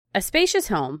A spacious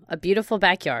home, a beautiful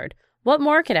backyard. What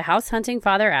more could a house hunting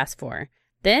father ask for?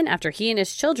 Then, after he and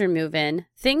his children move in,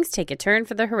 things take a turn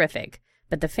for the horrific.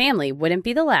 But the family wouldn't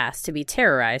be the last to be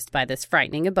terrorized by this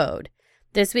frightening abode.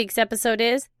 This week's episode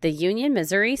is The Union,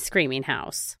 Missouri Screaming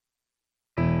House.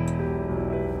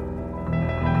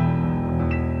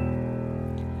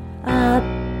 A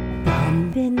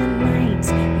bump in the night,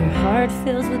 your heart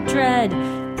fills with dread.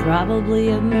 Probably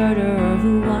a murderer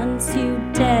who wants you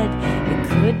dead. It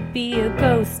could be a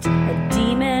ghost, a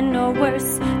demon, or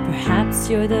worse. Perhaps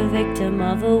you're the victim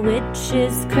of a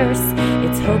witch's curse.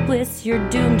 It's hopeless, you're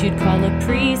doomed. You'd call a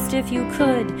priest if you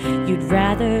could. You'd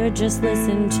rather just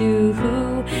listen to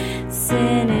Who?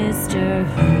 Sinisterhood.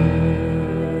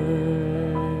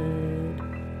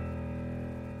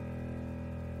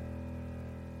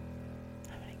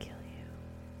 I'm gonna kill you.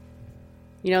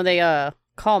 You know, they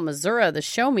call Missouri the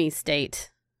show me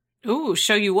state. Ooh,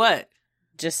 show you what?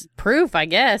 Just proof, I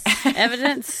guess.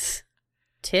 Evidence.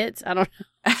 Tits. I don't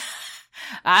know.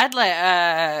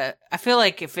 I feel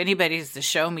like if anybody's the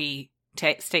show me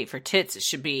state for tits, it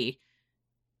should be,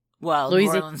 well, New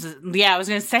Orleans. I was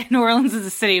going to say New Orleans is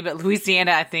a city, but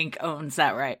Louisiana, I think, owns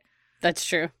that right. That's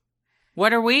true.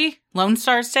 What are we? Lone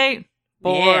Star State?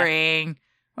 Boring. Yeah.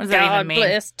 What does that even mean? God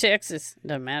bless Texas.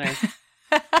 Doesn't matter.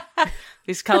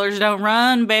 These colors don't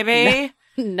run, baby.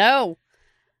 No.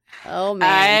 Oh, man.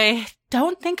 I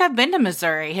don't think I've been to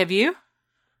Missouri. Have you?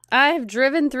 I have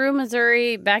driven through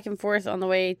Missouri back and forth on the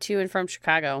way to and from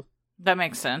Chicago. That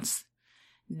makes sense.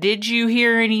 Did you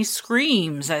hear any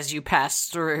screams as you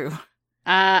passed through?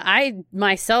 I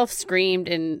myself screamed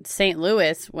in St.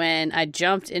 Louis when I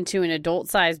jumped into an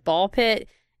adult-sized ball pit,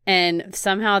 and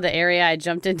somehow the area I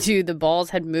jumped into, the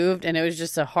balls had moved, and it was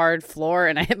just a hard floor,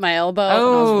 and I hit my elbow, and I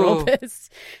was real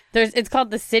pissed. It's called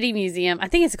the City Museum. I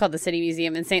think it's called the City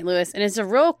Museum in St. Louis, and it's a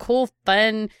real cool,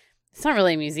 fun... It's not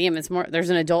really a museum. It's more, there's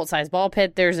an adult-sized ball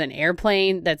pit. There's an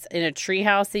airplane that's in a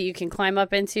treehouse that you can climb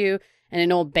up into, and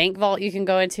an old bank vault you can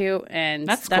go into, and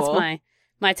that's cool.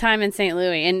 my time in St.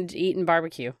 Louis, and eating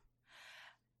barbecue.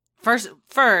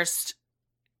 First,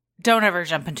 don't ever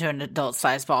jump into an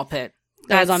adult-sized ball pit.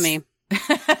 That was on me.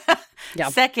 Yeah.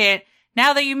 Second,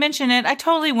 now that you mention it, I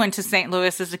totally went to St.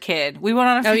 Louis as a kid. We went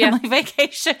on a family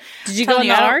vacation. Did you go in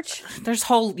the Arch? There's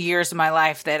whole years of my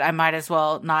life that I might as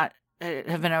well not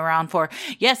have been around for.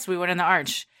 Yes, we went in the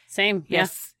Arch. Same.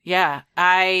 Yes. Yeah.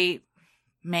 I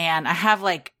have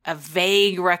like a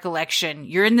vague recollection.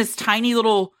 You're in this tiny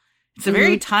little, it's a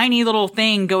very tiny little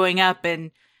thing going up, and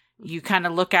you kind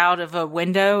of look out of a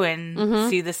window and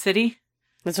see the city.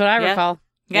 That's what I recall.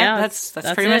 Yeah, that's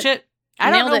pretty much it. I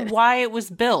don't know why it was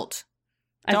built.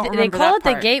 They call it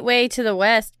the gateway to the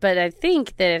West, but I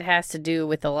think that it has to do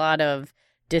with a lot of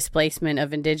displacement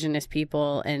of indigenous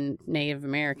people and Native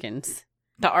Americans.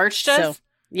 The Arch does? So,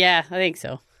 yeah, I think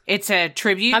so. It's a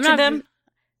tribute to them?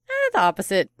 The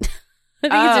opposite. I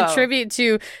think it's a tribute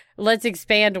to let's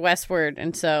expand westward,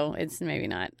 and so it's maybe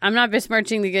not. I'm not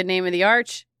besmirching the good name of the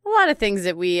Arch. A lot of things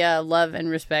that we love and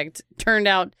respect turned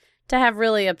out to have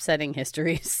really upsetting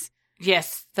histories.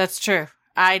 Yes, that's true.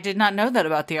 I did not know that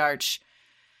about the Arch.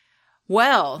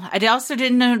 Well, I also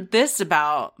didn't know this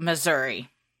about Missouri.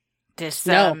 This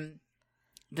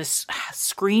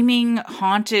screaming,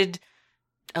 haunted,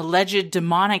 alleged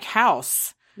demonic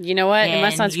house. You know what? It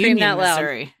must not scream that loud.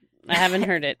 Missouri. I haven't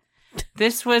heard it.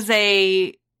 This was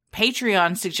a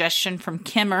Patreon suggestion from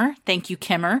Kimmer. Thank you,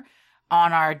 Kimmer,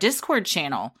 on our Discord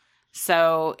channel.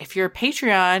 So if you're a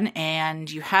Patreon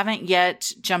and you haven't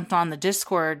yet jumped on the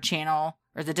Discord channel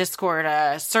or the Discord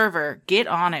server, get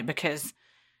on it because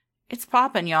it's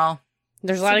popping, y'all.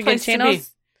 There's a lot of good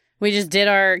channels. We just did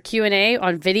our Q&A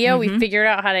on video. We figured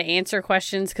out how to answer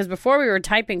questions because before we were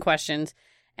typing questions,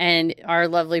 and our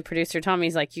lovely producer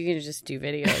Tommy's like, you can just do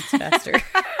video. It's faster.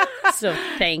 So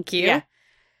thank you. Yeah.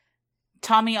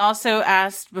 Tommy also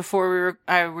asked before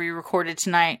we recorded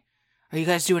tonight, are you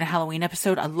guys doing a Halloween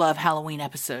episode? I love Halloween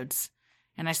episodes.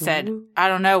 And I said, I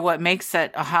don't know what makes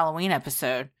it a Halloween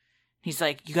episode. He's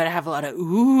like, you got to have a lot of,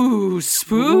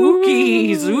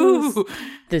 spookies. Ooh.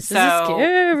 This is a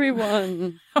scary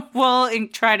one. We'll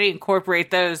try to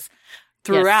incorporate those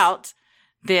throughout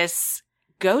this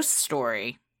ghost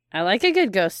story. I like a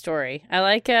good ghost story. I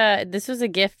like, this was a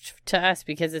gift to us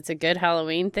because it's a good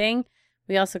Halloween thing.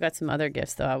 We also got some other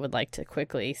gifts, though, I would like to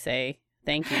quickly say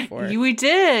thank you for. We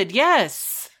did,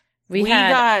 yes. We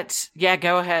got,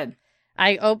 go ahead.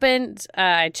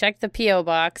 I checked the P.O.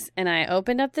 box, and I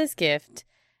opened up this gift,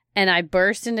 and I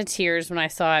burst into tears when I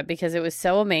saw it because it was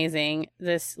so amazing.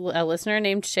 A listener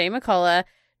named Shay McCullough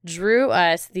drew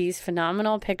us these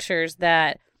phenomenal pictures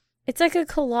that It's like a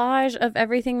collage of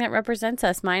everything that represents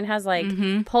us. Mine has like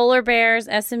Mm-hmm. polar bears,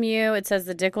 SMU. It says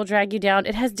the dick will drag you down.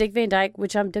 It has Dick Van Dyke,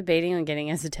 which I'm debating on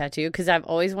getting as a tattoo because I've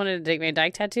always wanted a Dick Van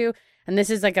Dyke tattoo. And this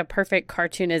is like a perfect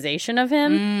cartoonization of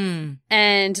him. Mm.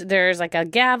 And there's like a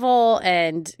gavel,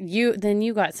 and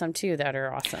you got some too that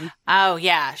are awesome. Oh,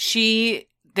 yeah.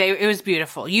 It was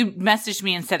beautiful. You messaged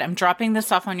me and said, I'm dropping this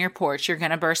off on your porch. You're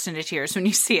going to burst into tears when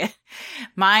you see it.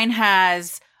 Mine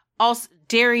has also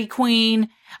Dairy Queen,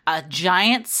 a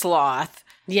giant sloth,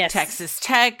 Yes. Texas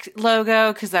Tech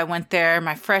logo, because I went there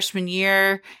my freshman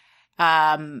year.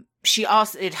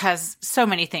 It has so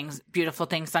many things, beautiful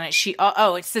things on it.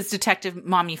 It says Detective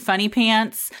Mommy Funny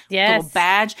Pants, Yes. little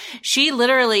badge. She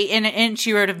literally,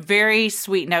 she wrote a very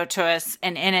sweet note to us,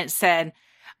 and in it said,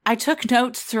 I took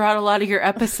notes throughout a lot of your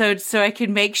episodes so I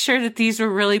could make sure that these were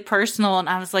really personal. And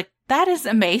I was like, that is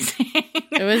amazing.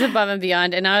 It was above and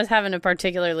beyond. And I was having a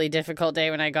particularly difficult day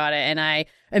when I got it. And I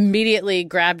immediately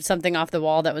grabbed something off the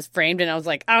wall that was framed. And I was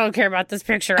like, I don't care about this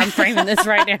picture. I'm framing this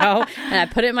right now. And I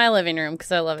put it in my living room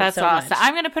because I love it so awesome. much.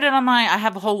 I'm going to put it on I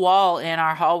have a whole wall in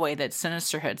our hallway that's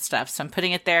Sinisterhood stuff. So I'm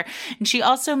putting it there. And she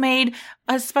also made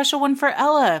a special one for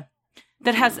Ella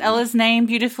that has Ella's name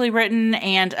beautifully written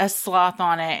and a sloth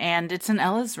on it. And it's in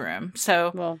Ella's room.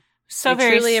 So... Well, So I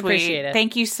very truly sweet. appreciate it.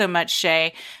 Thank you so much,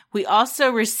 Shay. We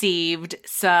also received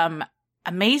some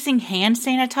amazing hand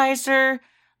sanitizer,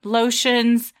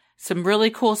 lotions, some really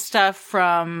cool stuff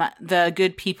from the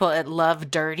good people at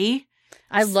Love Dirty.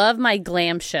 I love my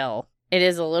glam shell. It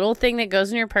is a little thing that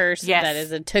goes in your purse. Yes. That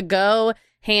is a to-go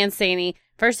hand sanitizer.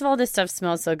 First of all, this stuff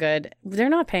smells so good. They're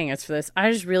not paying us for this.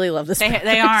 I just really love this.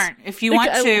 They aren't. If you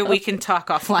want to, we can talk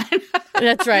offline.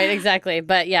 That's right. Exactly.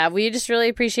 But yeah, we just really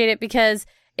appreciate it because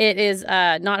it is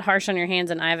not harsh on your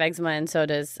hands, and I have eczema, and so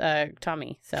does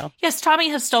Tommy. So Yes, Tommy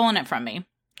has stolen it from me.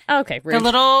 okay, rude.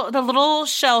 The little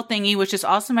shell thingy, which is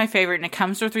also my favorite, and it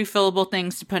comes with refillable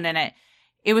things to put in it.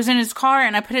 It was in his car,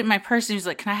 and I put it in my purse, and he's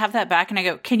like, can I have that back? And I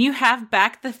go, can you have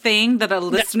back the thing that a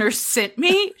listener sent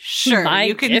me? Sure. My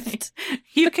you can, gift.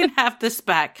 You can have this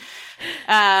back.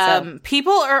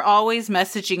 People are always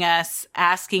messaging us,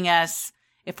 asking us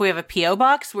if we have a P.O.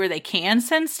 box where they can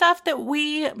send stuff that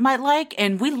we might like,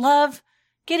 and we love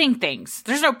getting things.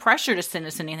 There's no pressure to send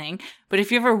us anything, but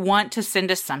if you ever want to send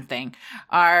us something,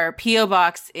 our P.O.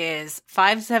 box is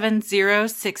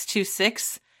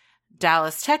 570626,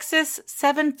 Dallas, Texas,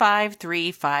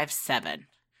 75357.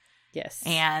 Yes.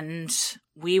 And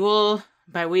we will,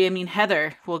 by we, I mean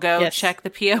Heather, will go check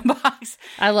the P.O. box.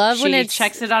 I love when She it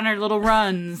checks it on her little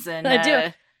runs. And I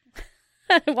do.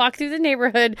 Walk through the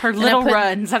neighborhood. Her little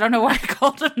runs. I don't know why I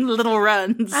called them little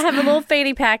runs. I have a little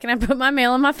fanny pack, and I put my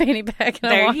mail in my fanny pack.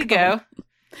 And There I walk you go. home.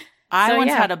 I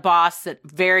once had a boss that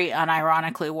very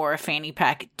unironically wore a fanny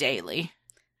pack daily.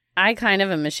 I kind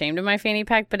of am ashamed of my fanny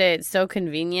pack, but it's so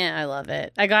convenient. I love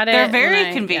it. I got it. They're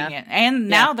very convenient. Yeah. And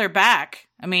now they're back.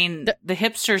 I mean, the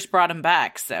hipsters brought them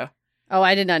back, so. Oh,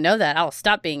 I did not know that. I'll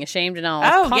stop being ashamed and I'll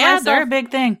call they're a myself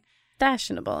big thing.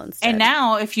 fashionable instead. And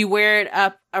now if you wear it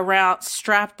up around,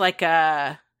 strapped like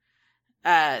a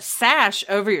sash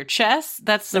over your chest,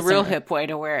 that's the real hip way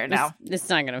to wear it now. It's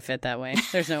not going to fit that way.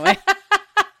 There's no way.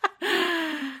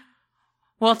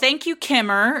 Well, thank you,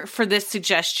 Kimmer, for this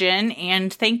suggestion.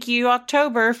 And thank you,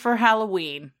 October, for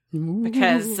Halloween.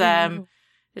 Because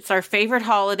it's our favorite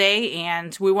holiday.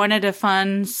 And we wanted a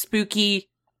fun, spooky,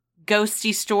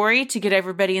 ghosty story to get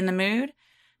everybody in the mood.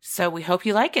 So we hope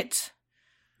you like it.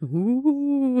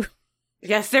 Ooh.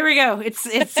 Yes, there we go.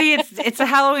 It's a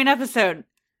Halloween episode.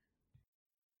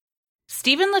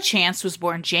 Stephen LaChance was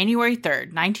born January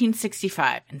 3rd,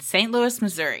 1965, in St. Louis,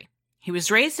 Missouri. He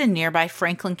was raised in nearby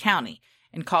Franklin County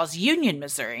and calls Union,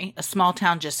 Missouri, a small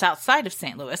town just outside of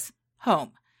St. Louis,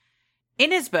 home.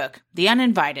 In his book, The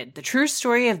Uninvited, The True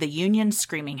Story of the Union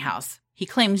Screaming House, he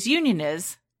claims Union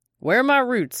is where my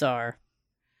roots are.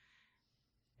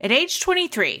 At age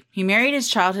 23, he married his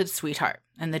childhood sweetheart,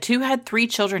 and the two had 3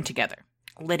 children together.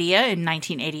 Lydia in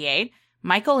 1988,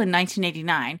 Michael in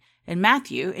 1989, and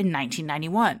Matthew in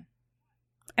 1991.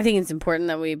 I think it's important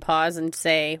that we pause and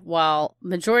say, while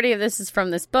majority of this is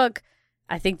from this book,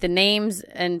 I think the names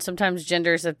and sometimes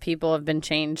genders of people have been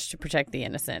changed to protect the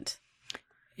innocent.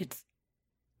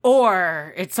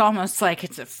 It's almost like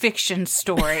it's a fiction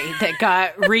story that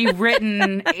got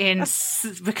rewritten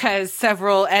because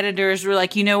several editors were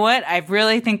like, you know what? I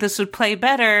really think this would play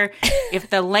better if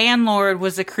the landlord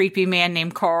was a creepy man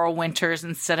named Carl Winters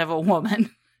instead of a woman.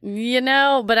 You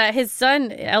know, but his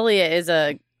son, Elliot, is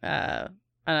you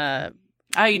just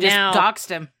doxed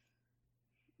him.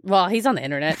 Well, he's on the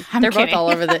internet. I'm they're kidding. both all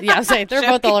over they're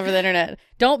both all over the internet.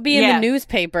 Don't be in Yeah. the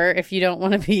newspaper if you don't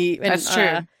want to be. That's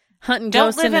true. hunting Don't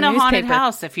ghosts live in in the a haunted newspaper.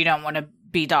 house if you don't want to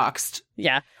be doxxed.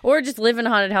 Yeah. Or just live in a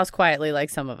haunted house quietly like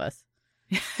some of us.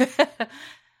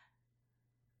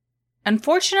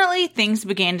 Unfortunately, things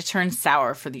began to turn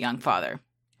sour for the young father.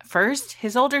 First,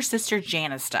 his older sister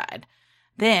Janice died.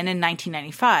 Then, in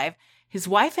 1995, his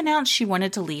wife announced she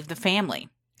wanted to leave the family,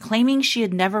 claiming she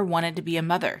had never wanted to be a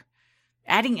mother.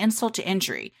 Adding insult to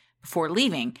injury, before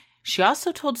leaving, she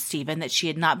also told Stephen that she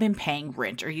had not been paying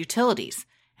rent or utilities,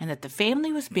 and that the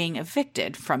family was being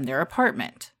evicted from their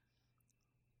apartment.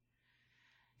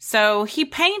 So he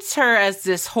paints her as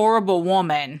this horrible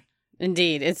woman.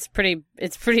 Indeed. It's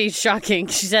pretty shocking.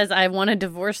 She says, I want to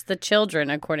divorce the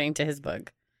children, according to his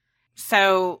book.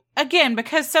 So, again,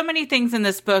 because so many things in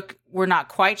this book we're not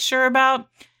quite sure about,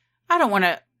 I don't want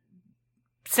to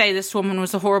say this woman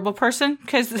was a horrible person,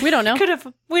 because we don't know.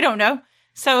 We don't know.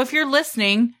 So if you're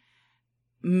listening,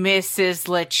 Mrs.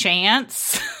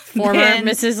 LaChance, Former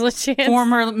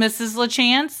Mrs.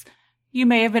 LaChance, you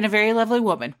may have been a very lovely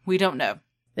woman. We don't know.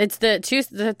 It's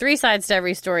the three sides to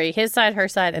every story. His side, her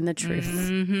side, and the truth.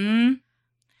 Mm-hmm.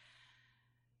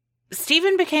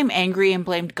 Stephen became angry and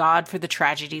blamed God for the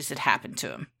tragedies that happened to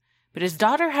him. But his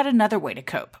daughter had another way to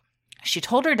cope. She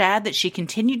told her dad that she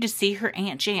continued to see her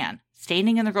Aunt Jan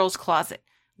standing in the girl's closet,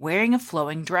 wearing a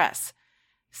flowing dress.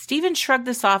 Stephen shrugged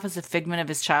this off as a figment of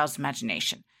his child's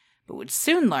imagination, but would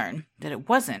soon learn that it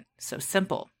wasn't so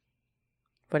simple.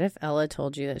 What if Ella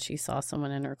told you that she saw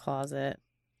someone in her closet?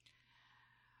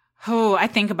 Oh, I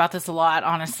think about this a lot,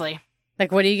 honestly.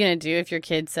 Like, what are you going to do if your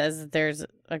kid says that there's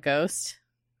a ghost?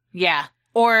 Yeah.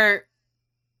 Or,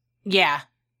 yeah,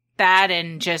 that,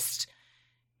 and just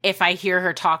if I hear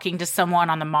her talking to someone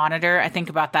on the monitor, I think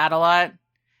about that a lot.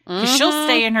 Because she'll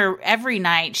stay in her every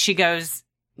night. She goes,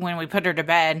 when we put her to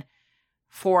bed,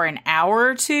 for an hour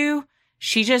or two,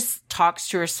 she just talks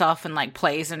to herself and like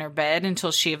plays in her bed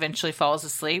until she eventually falls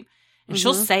asleep. And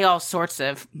she'll say all sorts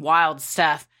of wild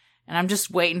stuff. And I'm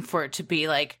just waiting for it to be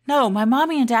like, no, my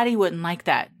mommy and daddy wouldn't like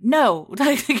that. No.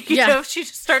 You know, if she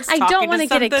just starts talking I don't want to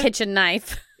get a something. kitchen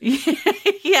knife.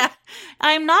 Yeah.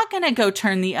 I'm not going to go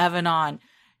turn the oven on.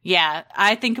 Yeah.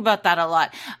 I think about that a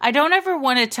lot. I don't ever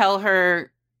want to tell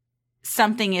her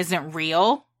something isn't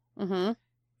real. Mm-hmm.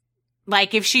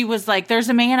 Like if she was like, there's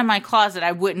a man in my closet,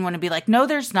 I wouldn't want to be like, no,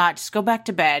 there's not. Just go back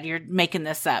to bed. You're making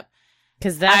this up.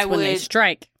 Because that's when they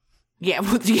strike. Yeah,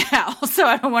 well, yeah. Also,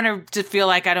 I don't want her to feel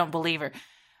like I don't believe her.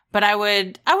 But I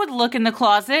would look in the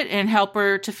closet and help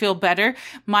her to feel better.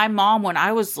 My mom, when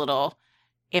I was little,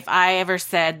 if I ever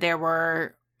said there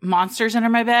were monsters under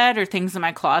my bed or things in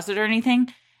my closet or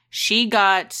anything, she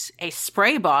got a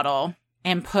spray bottle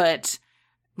and put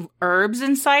herbs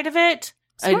inside of it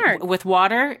with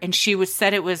water. And she would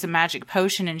said it was a magic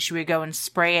potion, and she would go and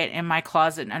spray it in my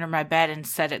closet and under my bed, and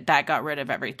said that got rid of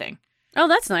everything. Oh,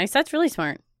 that's nice. That's really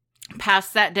smart.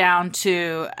 Passed that down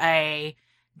to a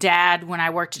dad when I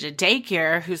worked at a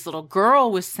daycare whose little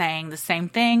girl was saying the same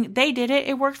thing. They did it.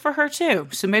 It worked for her too.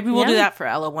 So maybe we'll do that for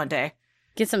Ella one day.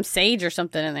 Get some sage or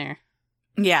something in there.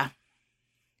 Yeah.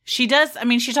 She does. I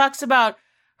mean, she talks about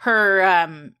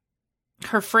her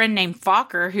friend named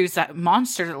Fokker, who's a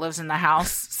monster that lives in the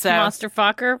house. So Monster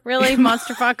Fokker? Really?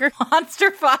 Monster Fokker?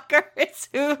 Monster Fokker is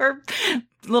who her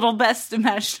little best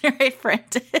imaginary friend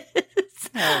is.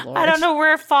 Oh, Lord. I don't know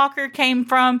where Fokker came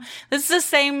from. This is the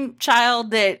same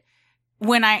child that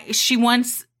she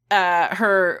wants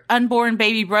her unborn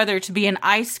baby brother to be an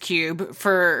ice cube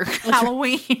for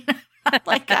Halloween.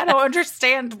 Like, I don't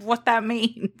understand what that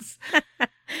means.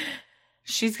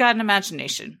 She's got an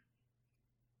imagination.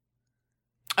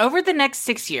 Over the next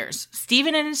 6 years,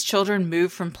 Stephen and his children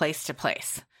moved from place to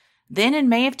place. Then in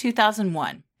May of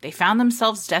 2001, they found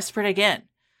themselves desperate again.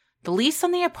 The lease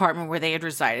on the apartment where they had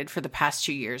resided for the past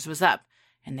 2 years was up,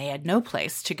 and they had no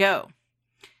place to go.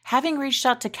 Having reached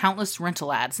out to countless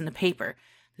rental ads in the paper,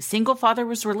 the single father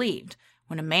was relieved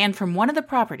when a man from one of the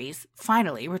properties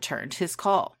finally returned his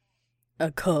call.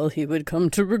 A call he would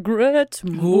come to regret.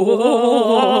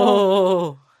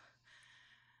 Whoa.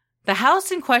 The house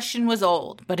in question was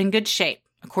old, but in good shape,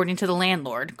 according to the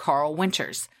landlord, Carl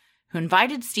Winters, who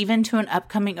invited Stephen to an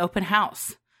upcoming open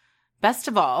house. Best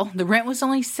of all, the rent was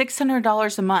only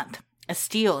 $600 a month, a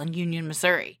steal in Union,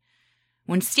 Missouri.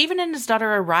 When Stephen and his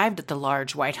daughter arrived at the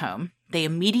large white home, they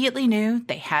immediately knew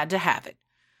they had to have it.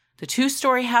 The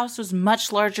 2-story house was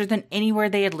much larger than anywhere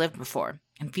they had lived before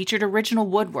and featured original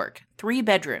woodwork, 3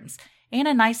 bedrooms, and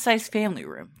a nice-sized family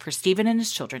room for Stephen and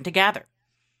his children to gather.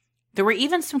 There were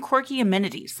even some quirky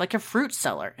amenities like a fruit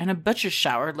cellar and a butcher's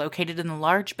shower located in the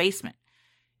large basement.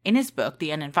 In his book,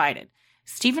 The Uninvited,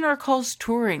 Stephen recalls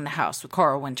touring the house with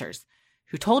Carl Winters,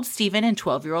 who told Stephen and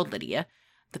 12-year-old Lydia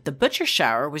that the butcher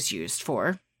shower was used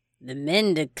for the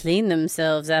men to clean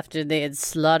themselves after they had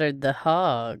slaughtered the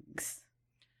hogs.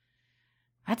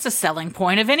 That's a selling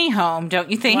point of any home,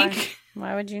 don't you think?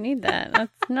 Why would you need that?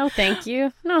 No, thank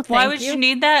you. No, thank you. Why would you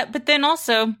need that? But then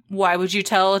also, why would you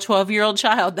tell a 12-year-old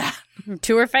child that?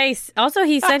 To her face. Also,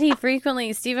 he said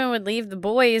Stephen would leave the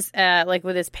boys like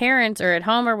with his parents or at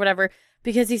home or whatever,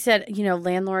 because he said,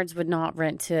 landlords would not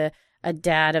rent to a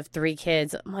dad of 3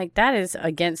 kids. I'm like, that is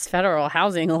against federal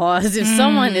housing laws. If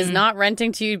someone is not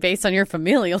renting to you based on your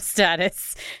familial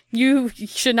status, you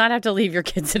should not have to leave your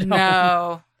kids at home.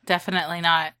 No, definitely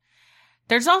not.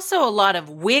 There's also a lot of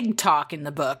wig talk in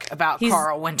the book about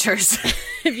Carl Winters.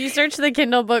 If you search the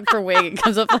Kindle book for wig, it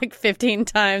comes up like 15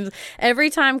 times. Every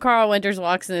time Carl Winters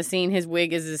walks in the scene, his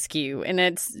wig is askew. And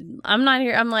I'm not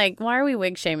here. I'm like, why are we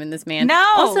wig shaming this man? No.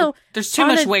 Also, there's too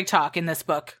much wig talk in this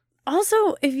book.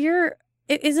 Also, isn't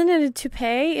it a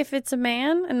toupee if it's a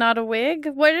man and not a wig?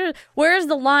 Where's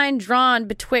the line drawn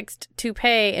betwixt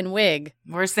toupee and wig?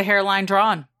 Where's the hairline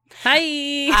drawn?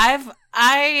 Hi.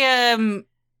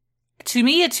 To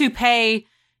me, a toupee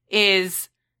is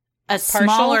a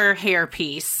smaller hair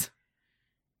piece.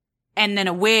 And then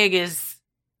a wig is,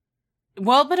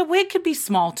 but a wig could be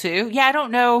small too. Yeah, I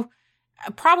don't know.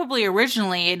 Probably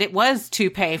originally it was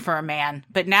toupee for a man.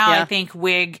 But now I think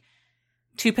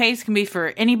toupees can be for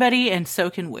anybody, and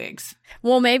so can wigs.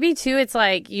 Well, maybe too, it's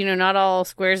like, not all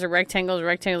squares are rectangles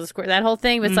are squares. That whole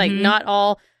thing, but it's like not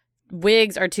all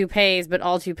wigs are toupees, but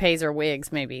all toupees are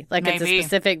wigs, maybe. Like it's a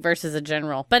specific versus a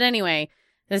general. But anyway,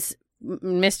 this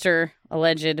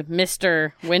alleged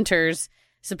Mr. Winters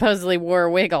supposedly wore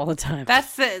a wig all the time.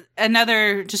 That's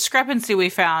another discrepancy we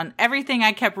found. Everything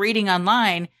I kept reading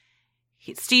online,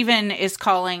 Stephen is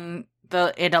calling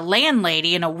it a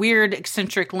landlady and a weird,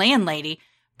 eccentric landlady.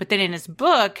 But then in his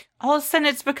book, all of a sudden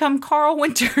it's become Carl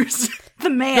Winters, the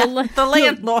landlord.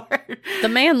 The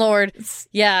manlord.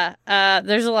 Yeah,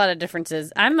 there's a lot of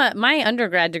differences. My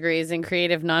undergrad degree is in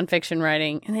creative nonfiction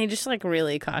writing, and they just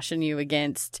really caution you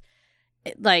against,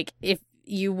 if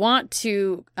you want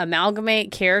to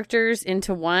amalgamate characters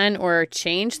into one or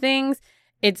change things,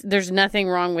 there's nothing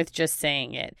wrong with just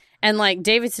saying it. And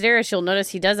David Sedaris, you'll notice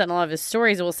he does that in a lot of his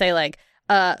stories. Will say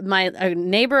a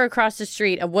neighbor across the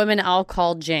street, a woman I'll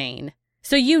call Jane.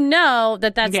 So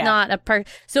that's not a person.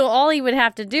 So all he would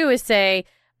have to do is say,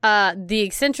 the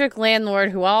eccentric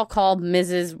landlord who I'll call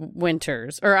Mrs.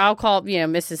 Winters, or I'll call,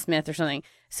 Mrs. Smith or something.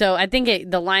 So I think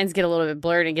the lines get a little bit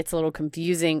blurred and gets a little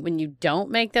confusing when you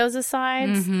don't make those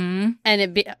asides. Mm-hmm.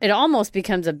 And it almost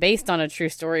becomes based on a true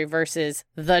story versus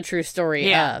the true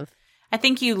story of. I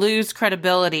think you lose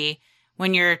credibility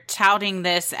when you're touting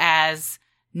this as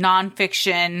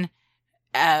nonfiction,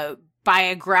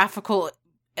 biographical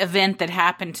event that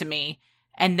happened to me,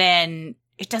 and then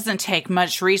it doesn't take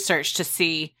much research to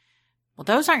see, well,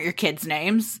 those aren't your kids'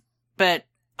 names, but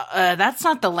that's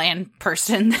not the land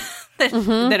person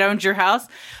that owns your house.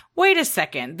 Wait a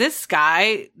second, this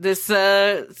guy, this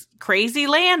crazy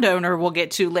landowner we'll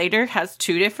get to later, has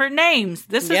 2 different names.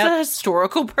 This is a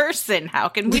historical person. How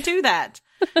can we do that?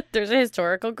 There's a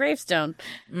historical gravestone.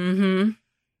 Mm-hmm.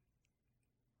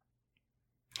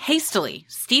 Hastily,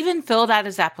 Stephen filled out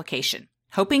his application,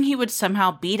 hoping he would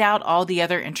somehow beat out all the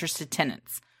other interested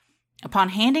tenants. Upon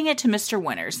handing it to Mr.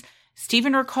 Winters,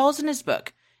 Stephen recalls in his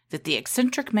book that the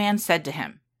eccentric man said to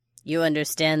him, "You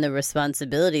understand the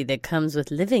responsibility that comes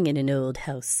with living in an old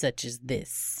house such as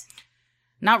this."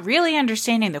 Not really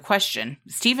understanding the question,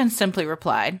 Stephen simply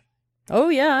replied, "Oh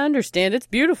yeah, I understand. It's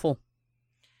beautiful."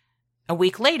 A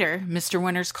week later, Mr.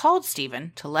 Winters called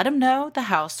Stephen to let him know the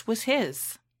house was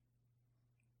his.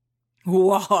 And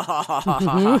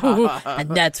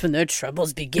that's when their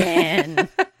troubles began.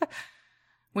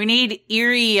 We need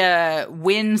eerie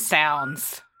wind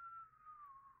sounds.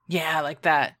 Yeah, like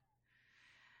that.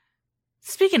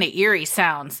 Speaking of eerie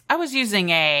sounds, I was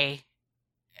using a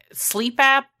sleep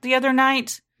app the other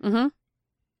night. Mm-hmm.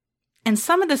 And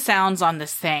some of the sounds on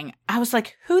this thing, I was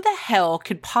like, who the hell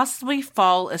could possibly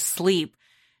fall asleep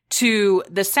to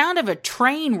the sound of a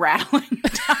train rattling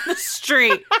down the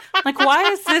street? Like,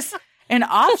 why is this an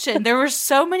option? There were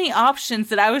so many options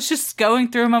that I was just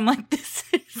going through them. I'm like, this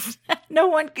is, no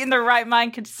one in their right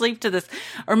mind could sleep to this.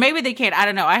 Or maybe they can't. I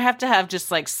don't know. I have to have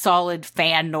just solid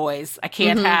fan noise. I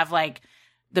can't have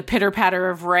the pitter patter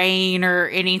of rain or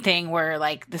anything where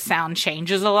the sound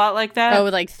changes a lot like that. Oh,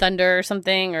 with thunder or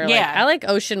something. Or I like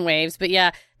ocean waves. But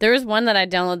yeah, there was one that I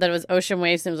downloaded that was ocean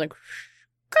waves and it was like,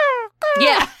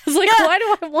 yeah. I was like, why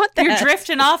do I want that? You're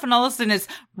drifting off and all of a sudden it's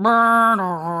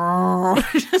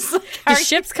just the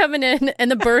ship's coming in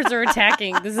and the birds are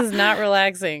attacking. This is not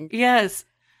relaxing. Yes.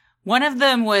 One of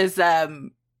them was,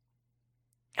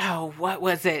 what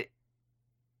was it?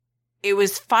 it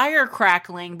was fire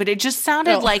crackling, but it just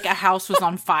sounded like a house was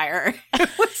on fire. It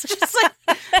was just like,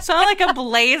 sounded like a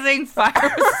blazing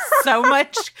fire with so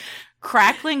much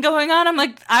crackling going on. I'm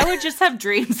like, I would just have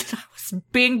dreams that I was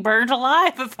being burned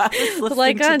alive if I was listening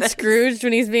like to on this. Scrooge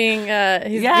when he's being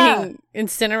being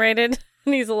incinerated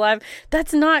and he's alive.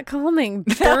 That's not calming.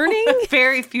 Burning? No,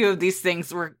 very few of these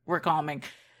things were calming.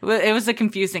 It was a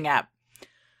confusing app.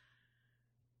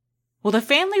 Well, the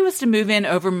family was to move in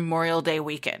over Memorial Day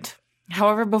weekend.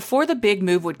 However, before the big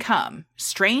move would come,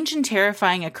 strange and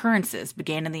terrifying occurrences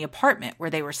began in the apartment where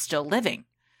they were still living.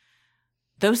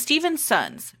 Though Stephen's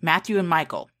sons, Matthew and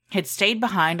Michael, had stayed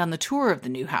behind on the tour of the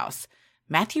new house,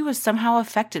 Matthew was somehow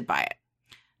affected by it.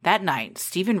 That night,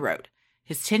 Stephen wrote,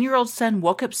 his 10-year-old son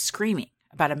woke up screaming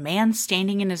about a man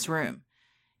standing in his room.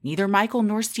 Neither Michael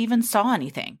nor Stephen saw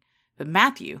anything, but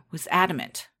Matthew was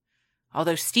adamant.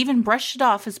 Although Stephen brushed it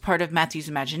off as part of Matthew's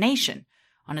imagination,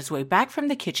 on his way back from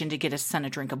the kitchen to get his son a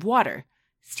drink of water,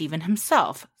 Stephen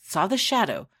himself saw the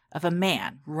shadow of a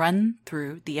man run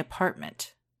through the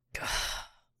apartment.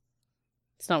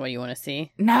 It's not what you want to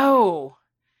see. No.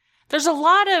 There's a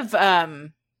lot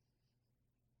of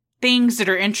things that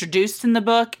are introduced in the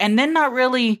book and then not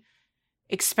really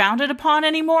expounded upon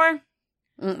anymore.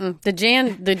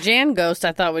 The Jan ghost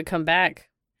I thought would come back.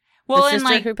 Well, the and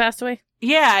sister who passed away?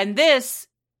 Yeah, and this,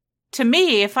 to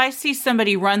me, if I see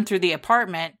somebody run through the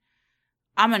apartment,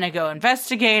 I'm going to go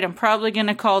investigate. I'm probably going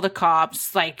to call the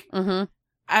cops. Like, maybe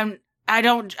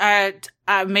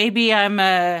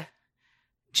I'm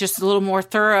just a little more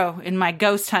thorough in my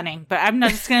ghost hunting, but I'm not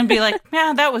just going to be like,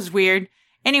 yeah, that was weird.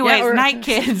 Anyways, night,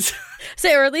 kids.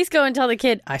 Say, or at least go and tell the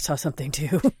kid, I saw something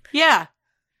too. Yeah.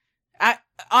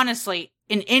 Honestly,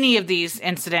 in any of these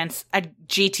incidents, I'd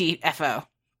GTFO.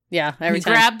 Yeah, every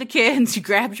time. You grab the kids, you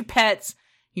grab your pets,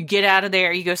 you get out of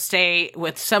there, you go stay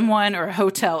with someone or a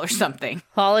hotel or something.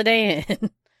 Holiday Inn.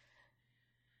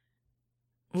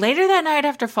 Later that night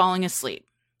after falling asleep,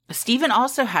 Stephen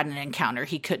also had an encounter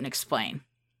he couldn't explain.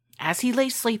 As he lay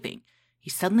sleeping, he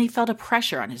suddenly felt a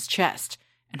pressure on his chest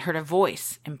and heard a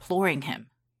voice imploring him.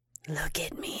 Look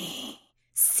at me.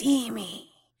 See me.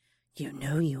 You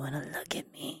know you want to look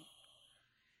at me.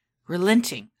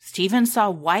 Relenting, Stephen saw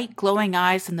white glowing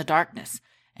eyes in the darkness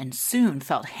and soon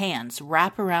felt hands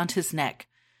wrap around his neck.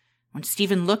 When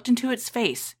Stephen looked into its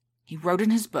face, he wrote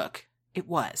in his book, it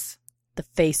was the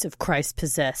face of Christ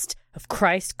possessed, of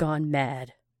Christ gone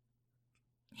mad.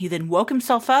 He then woke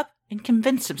himself up and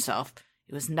convinced himself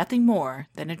it was nothing more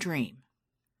than a dream.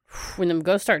 When them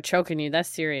ghosts start choking you, that's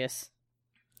serious.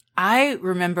 I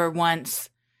remember once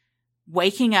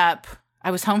waking up.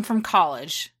 I was home from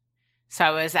college, so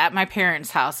I was at my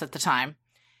parents' house at the time,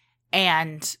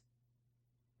 and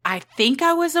I think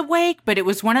I was awake, but it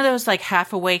was one of those like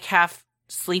half awake, half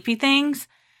sleepy things,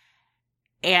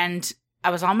 and I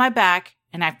was on my back,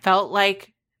 and I felt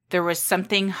like there was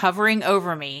something hovering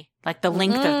over me, like the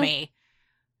length of me,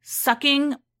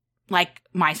 sucking like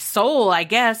my soul, I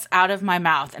guess, out of my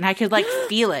mouth. And I could like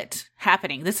feel it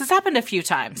happening. This has happened a few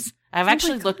times. I've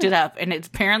actually looked it up, and it's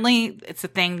a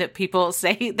thing that people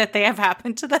say that they have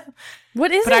happened to them.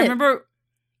 What is it? But I remember,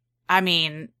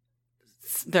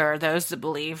 there are those that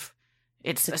believe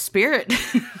it's a spirit.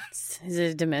 Is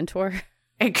it a Dementor?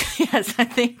 Yes, I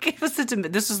think it was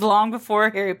this was long before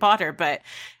Harry Potter, but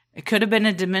it could have been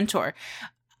a Dementor.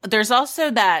 There's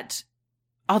also that,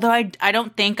 although I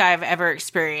don't think I've ever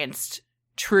experienced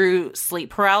true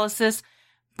sleep paralysis,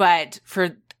 but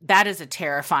that is a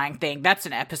terrifying thing. That's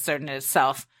an episode in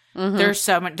itself.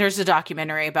 Mm-hmm. There's a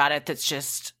documentary about it that's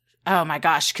just, oh my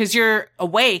gosh, because you're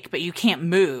awake, but you can't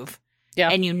move. Yeah.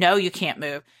 And you know you can't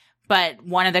move. But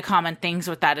one of the common things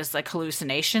with that is like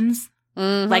hallucinations.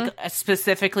 Mm-hmm. Like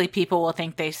specifically, people will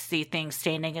think they see things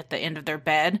standing at the end of their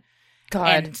bed. God.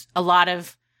 And a lot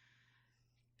of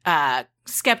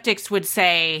skeptics would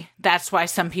say that's why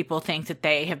some people think that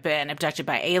they have been abducted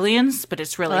by aliens, but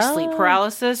it's really sleep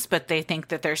paralysis. But they think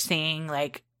that they're seeing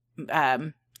like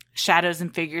shadows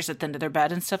and figures at the end of their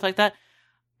bed and stuff like that.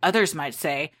 Others might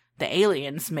say the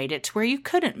aliens made it to where you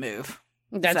couldn't move.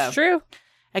 That's true.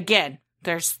 Again,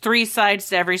 there's 3 sides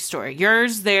to every story.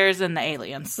 Yours, theirs, and the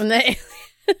aliens. And the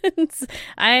aliens.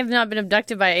 I have not been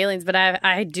abducted by aliens, but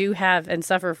I do have and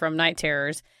suffer from night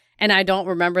terrors. And I don't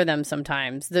remember them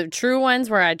sometimes. The true ones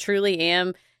where I truly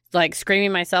am like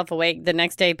screaming myself awake. The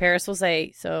next day, Paris will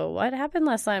say, so what happened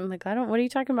last night? I'm like, what are you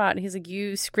talking about? And he's like,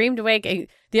 you screamed awake.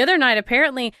 The other night,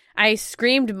 apparently, I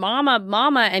screamed, mama,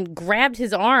 mama, and grabbed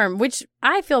his arm, which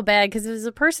I feel bad because it was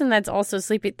a person that's also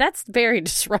sleepy. That's very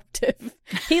disruptive.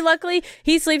 Luckily,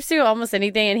 he sleeps through almost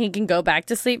anything and he can go back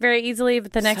to sleep very easily.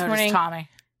 But the next morning, Tommy.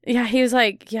 Yeah, he was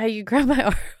like, yeah, you grabbed my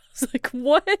arm. was like,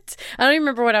 what? I don't even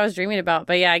remember what I was dreaming about.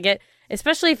 But yeah, I get,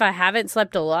 especially if I haven't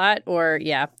slept a lot or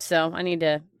so I need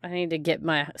to get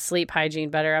my sleep hygiene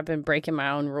better. I've been breaking my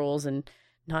own rules and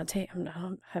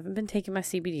haven't been taking my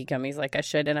CBD gummies like I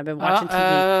should, and I've been watching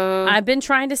TV. I've been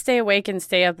trying to stay awake and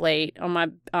stay up late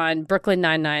on Brooklyn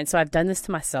Nine-Nine, so I've done this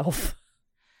to myself.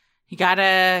 You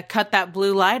gotta cut that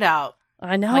blue light out.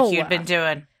 I know. Like you've been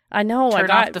doing. I know.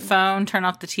 Turn off the phone, turn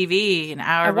off the TV an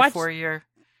hour before you're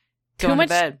going to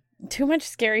bed. Too much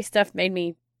scary stuff made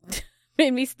me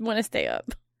want to stay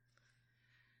up.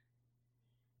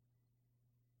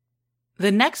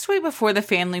 The next week before the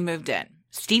family moved in,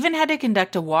 Stephen had to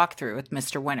conduct a walkthrough with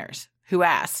Mr. Winters, who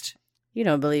asked, "You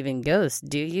don't believe in ghosts,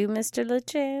 do you, Mr.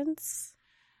 LaChance?"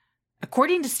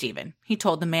 According to Stephen, he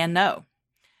told the man no.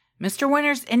 Mr.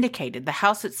 Winters indicated the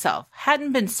house itself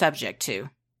hadn't been subject to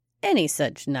any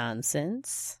such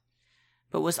nonsense,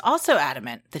 but was also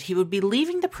adamant that he would be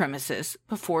leaving the premises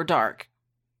before dark.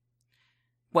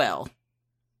 Well,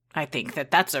 I think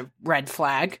that's a red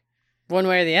flag. One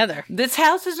way or the other. This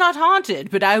house is not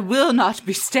haunted, but I will not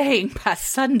be staying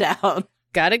past sundown.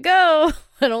 Gotta go.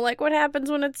 I don't like what happens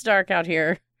when it's dark out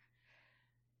here.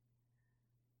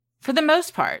 For the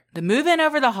most part, the move-in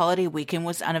over the holiday weekend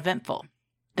was uneventful.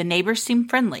 The neighbors seemed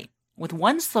friendly, with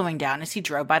one slowing down as he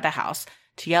drove by the house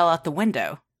to yell out the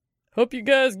window, "Hope you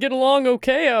guys get along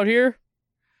okay out here."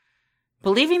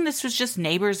 Believing this was just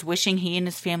neighbors wishing he and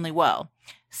his family well,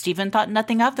 Stephen thought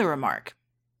nothing of the remark.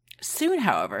 Soon,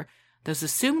 however, those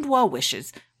assumed well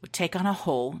wishes would take on a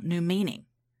whole new meaning.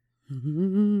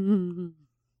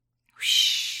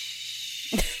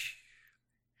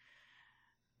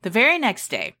 The very next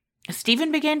day,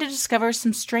 Stephen began to discover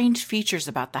some strange features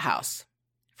about the house.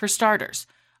 For starters,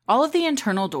 all of the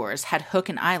internal doors had hook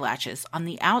and eye latches on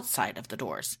the outside of the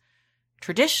doors.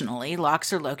 Traditionally,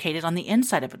 locks are located on the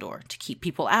inside of a door to keep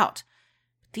people out.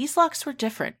 But these locks were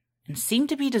different and seemed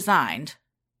to be designed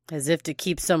as if to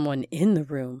keep someone in the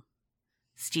room.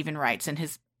 Stephen writes in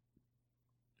his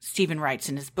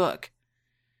book.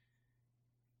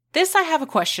 This I have a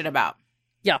question about.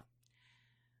 Yeah.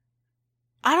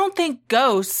 I don't think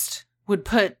ghosts would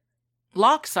put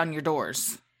locks on your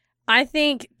doors. I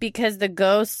think because the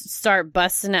ghosts start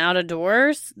busting out of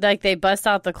doors, like they bust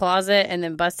out the closet and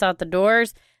then bust out the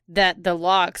doors, that the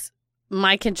locks,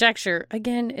 my conjecture,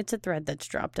 again, it's a thread that's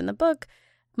dropped in the book.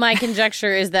 My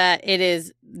conjecture is that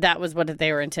that was what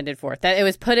they were intended for. That it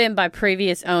was put in by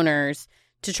previous owners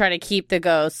to try to keep the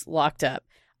ghosts locked up.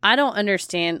 I don't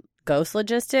understand ghost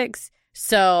logistics.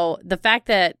 So the fact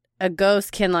that a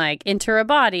ghost can like enter a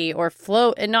body or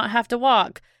float and not have to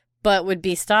walk, but would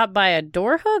be stopped by a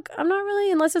door hook, I'm not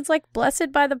really, unless it's like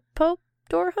blessed by the Pope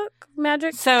door hook,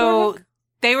 magic. So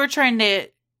they were trying to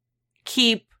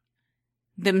keep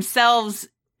themselves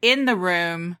in the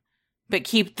room, but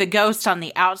keep the ghost on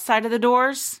the outside of the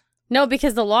doors? No,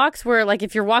 because the locks were, like,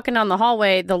 if you're walking down the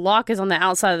hallway, the lock is on the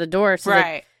outside of the door. So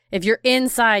right. If you're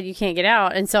inside, you can't get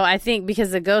out. And so I think because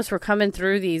the ghosts were coming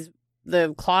through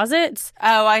the closets.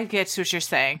 Oh, I get what you're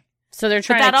saying. So they're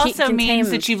trying but that to also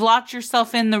means that you've locked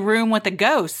yourself in the room with a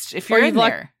ghost if you're in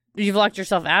there. You've locked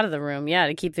yourself out of the room,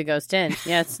 to keep the ghost in.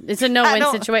 Yeah, it's a no-win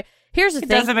situation. Here's the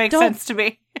thing. It doesn't make sense to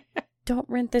me. Don't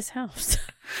rent this house.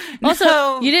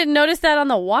 Also, you didn't notice that on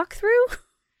the walkthrough?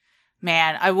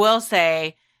 Man, I will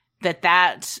say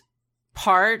that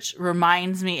part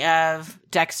reminds me of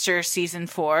Dexter season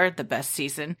 4, the best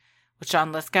season, with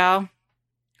John Lithgow.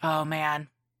 Oh, man.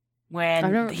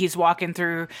 When he's walking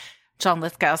through John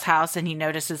Lithgow's house and he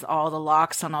notices all the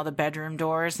locks on all the bedroom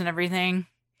doors and everything.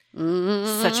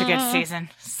 Such a good season.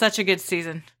 Such a good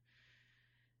season.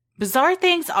 Bizarre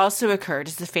things also occurred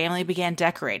as the family began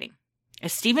decorating.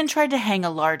 As Stephen tried to hang a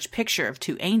large picture of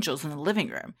 2 angels in the living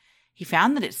room, he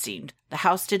found that it seemed the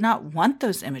house did not want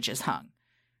those images hung.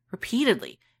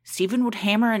 Repeatedly, Stephen would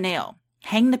hammer a nail,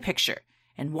 hang the picture,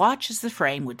 and watch as the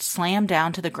frame would slam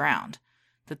down to the ground.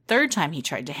 The third time he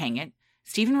tried to hang it,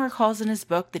 Stephen recalls in his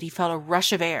book that he felt a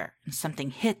rush of air and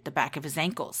something hit the back of his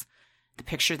ankles. The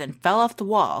picture then fell off the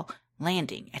wall,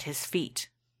 landing at his feet.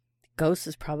 Ghost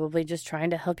is probably just trying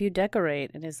to help you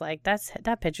decorate and is like,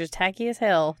 that picture's tacky as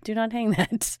hell. Do not hang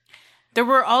that. There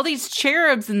were all these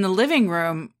cherubs in the living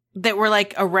room that were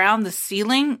like around the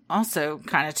ceiling, also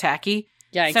kind of tacky.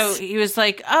 Yikes. So he was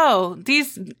like, oh,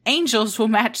 these angels will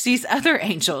match these other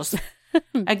angels.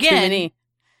 Again,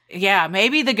 yeah,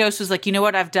 maybe the ghost was like, you know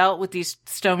what? I've dealt with these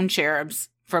stone cherubs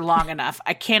for long enough.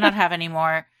 I cannot have any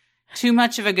more. Too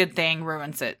much of a good thing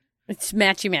ruins it. It's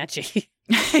matchy-matchy.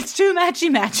 It's too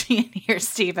matchy-matchy in here,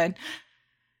 Stephen.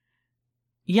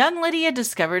 Young Lydia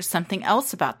discovered something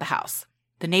else about the house.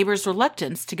 The neighbors'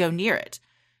 reluctance to go near it.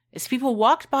 As people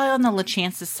walked by on the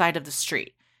LaChance's side of the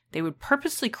street, they would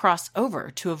purposely cross over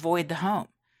to avoid the home.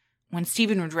 When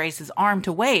Stephen would raise his arm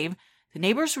to wave, the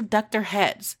neighbors would duck their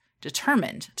heads,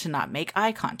 determined to not make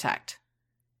eye contact.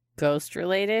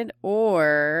 Ghost-related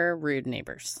or rude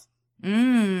neighbors?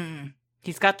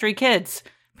 He's got 3 kids.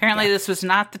 Apparently, This was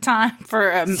not the time for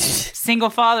a single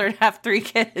father to have 3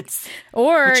 kids.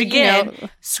 Or, which again,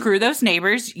 screw those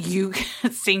neighbors. You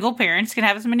single parents can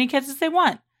have as many kids as they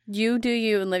want. You do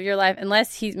you and live your life.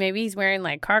 Unless he's wearing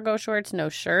like cargo shorts, no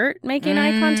shirt, making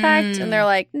eye contact. And they're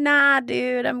like, nah,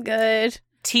 dude, I'm good.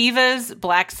 Tevas,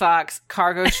 black socks,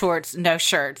 cargo shorts, no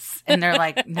shirts. And they're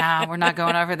like, nah, we're not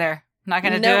going over there. I'm not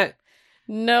going to do it.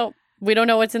 Nope. We don't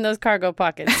know what's in those cargo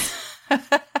pockets.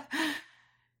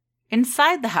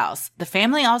 Inside the house, the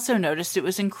family also noticed it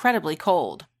was incredibly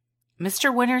cold.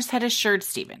 Mr. Winters had assured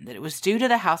Stephen that it was due to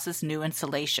the house's new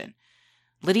insulation.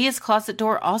 Lydia's closet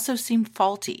door also seemed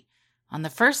faulty. On the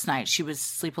first night she was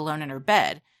asleep alone in her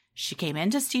bed, she came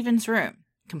into Stephen's room,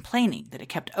 complaining that it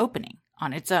kept opening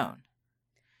on its own.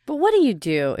 But what do you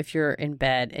do if you're in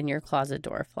bed and your closet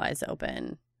door flies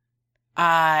open?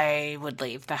 I would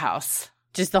leave the house.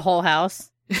 Just the whole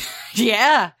house?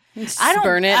 Yeah. I don't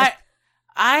burn it.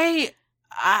 I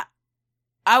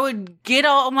would get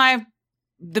all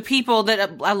the people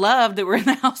that I love that were in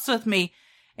the house with me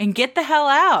and get the hell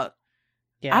out.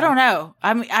 Yeah. I don't know.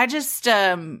 I mean, I just,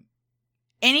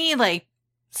 any like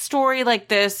story like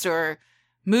this or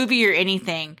movie or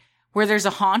anything where there's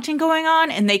a haunting going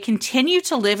on and they continue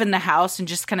to live in the house and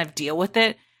just kind of deal with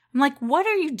it. I'm like, what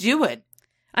are you doing?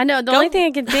 I know. The only thing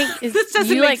I can think is this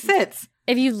doesn't make sense.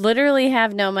 If you literally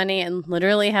have no money and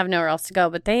literally have nowhere else to go,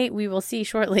 but we will see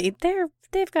shortly,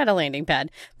 they've got a landing pad.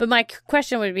 But my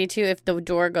question would be too, if the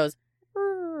door goes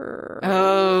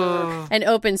and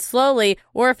opens slowly,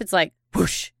 or if it's like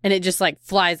whoosh and it just like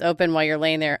flies open while you're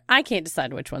laying there. I can't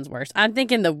decide which one's worse. I'm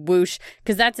thinking the whoosh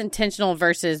because that's intentional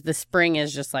versus the spring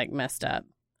is just like messed up.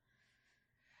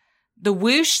 The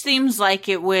whoosh seems like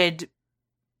it would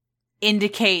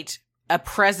indicate a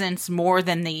presence more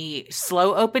than the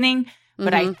slow opening.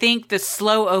 But I think the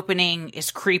slow opening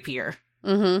is creepier.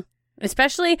 Mm-hmm.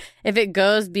 Especially if it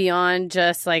goes beyond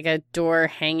just like a door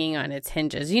hanging on its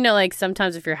hinges. You know, like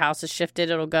sometimes if your house is shifted,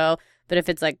 it'll go. But if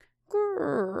it's like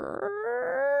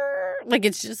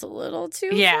it's just a little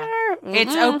too far.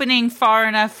 It's opening far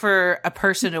enough for a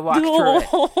person to walk through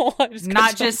it.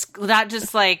 Not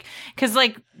just like, because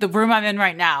like the room I'm in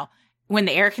right now, when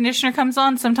the air conditioner comes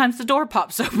on, sometimes the door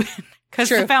pops open. Because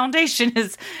the foundation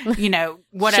is,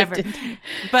 whatever.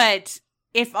 But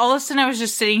if all of a sudden I was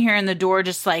just sitting here and the door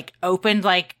just like opened,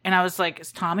 like, and I was like,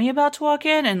 is Tommy about to walk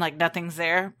in? And like nothing's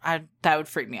there, that would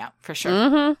freak me out for sure.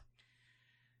 Mm-hmm.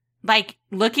 Like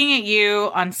looking at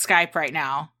you on Skype right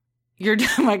now, oh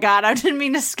my God, I didn't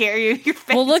mean to scare you. Your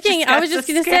face. Well, I was just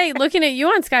going to say, looking at you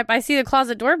on Skype, I see the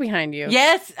closet door behind you.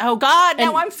 Yes. Oh God,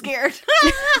 now I'm scared.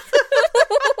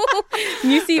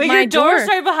 You see but my your door's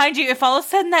right behind you. If all of a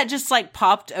sudden that just like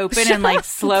popped open and like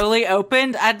slowly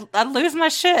opened, I'd lose my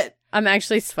shit. I'm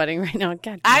actually sweating right now.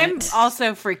 God damn I'm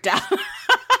also freaked out.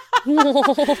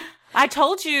 I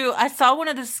told you I saw one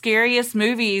of the scariest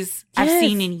movies I've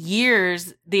seen in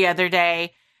years the other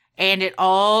day. And it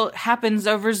all happens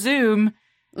over Zoom.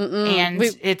 And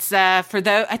it's for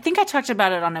those. I think I talked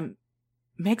about it on a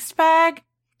mixed bag.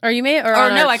 Or you may, or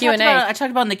on no, I talked about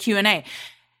it on the Q&A.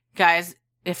 Guys,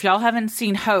 if y'all haven't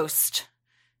seen Host,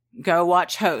 go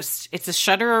watch Host. It's a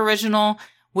Shudder original.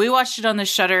 We watched it on the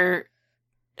Shudder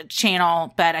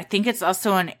channel, but I think it's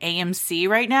also on AMC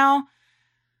right now.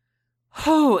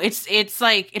 Oh, it's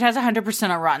like, it has 100%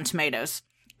 on Rotten Tomatoes.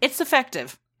 It's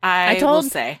effective, I will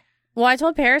say. Well, I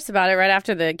told Paris about it right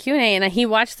after the Q&A, and he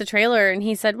watched the trailer, and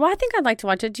he said, well, I think I'd like to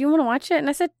watch it. Do you want to watch it? And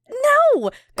I said,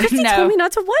 no. Christy told me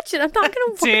not to watch it. I'm not going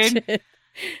to watch it.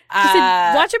 He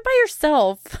said, watch it by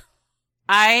yourself.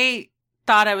 I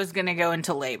thought I was going to go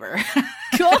into labor.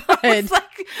 God. I was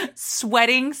like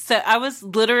sweating. So I was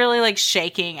literally like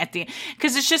shaking at the,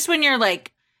 because it's just when you're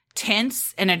like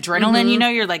tense and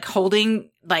adrenaline, you're like holding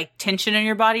like tension in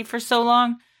your body for so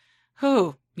long.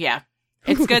 Whew. Yeah.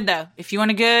 It's good, though. If you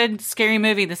want a good, scary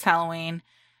movie this Halloween,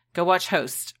 go watch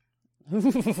Host.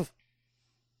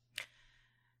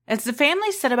 As the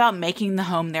family set about making the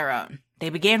home their own, they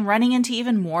began running into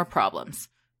even more problems.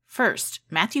 First,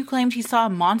 Matthew claimed he saw a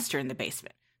monster in the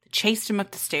basement that chased him up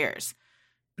the stairs.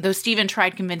 Though Stephen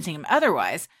tried convincing him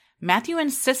otherwise, Matthew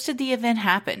insisted the event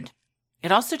happened.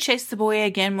 It also chased the boy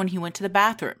again when he went to the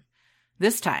bathroom.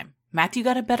 This time, Matthew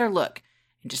got a better look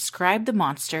and described the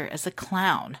monster as a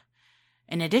clown.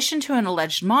 In addition to an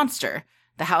alleged monster,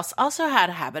 the house also had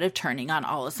a habit of turning on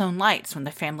all its own lights when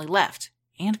the family left,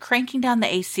 and cranking down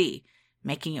the AC,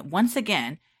 making it once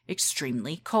again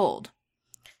extremely cold.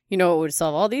 You know what would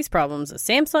solve all these problems? A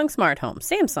Samsung smart home.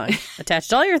 Samsung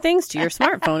attached all your things to your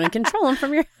smartphone and control them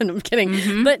from your. I'm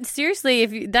kidding, but seriously,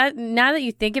 if you, that now that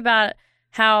you think about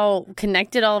how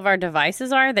connected all of our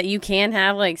devices are, that you can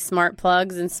have like smart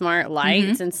plugs and smart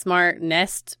lights and smart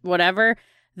Nest, whatever,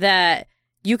 that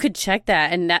you could check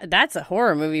that, and that's a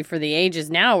horror movie for the ages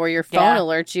now, where your phone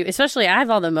alerts you. Especially, I have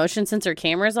all the motion sensor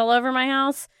cameras all over my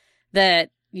house that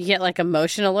you get like a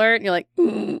motion alert. And you're like,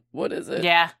 what is it?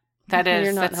 Yeah.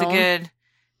 That's home. a good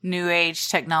new age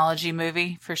technology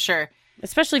movie for sure.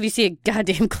 Especially if you see a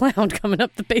goddamn clown coming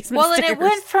up the basement stairs. Well, and it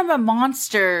went from a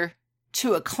monster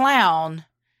to a clown.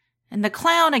 And the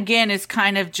clown, again, is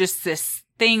kind of just this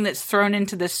thing that's thrown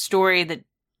into this story that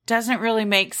doesn't really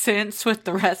make sense with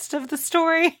the rest of the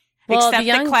story. Well, except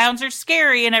that clowns are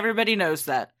scary and everybody knows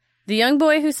that. The young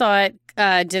boy who saw it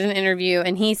did an interview,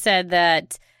 and he said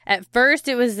that at first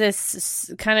it was this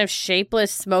kind of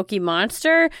shapeless, smoky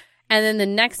monster. And then the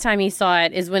next time he saw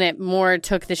it is when it more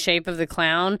took the shape of the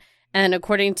clown. And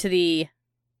according to the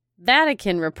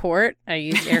Vatican report, I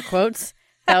use air quotes,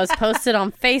 that was posted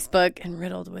on Facebook and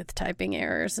riddled with typing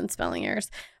errors and spelling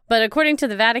errors. But according to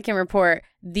the Vatican report,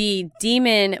 the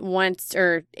demon wants,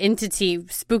 or entity,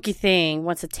 spooky thing,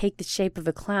 wants to take the shape of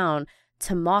a clown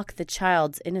to mock the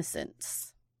child's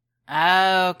innocence.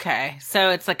 Okay. So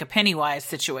it's like a Pennywise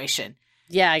situation.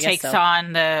 Yeah, I guess takes so.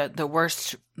 on the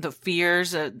worst, the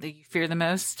fears that you fear the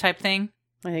most type thing.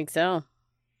 I think so.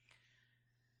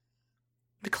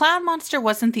 The clown monster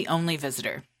wasn't the only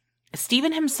visitor.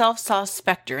 Stephen himself saw a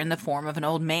specter in the form of an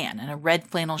old man in a red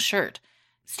flannel shirt,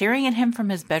 staring at him from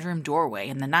his bedroom doorway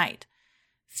in the night.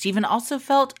 Stephen also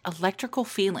felt electrical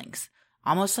feelings,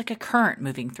 almost like a current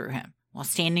moving through him, while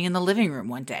standing in the living room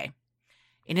one day.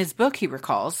 In his book, he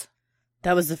recalls,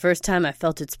 "That was the first time I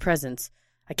felt its presence.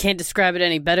 I can't describe it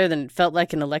any better than it felt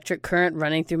like an electric current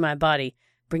running through my body,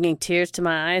 bringing tears to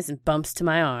my eyes and bumps to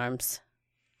my arms."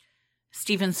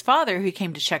 Stephen's father, who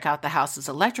came to check out the house's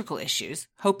electrical issues,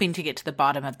 hoping to get to the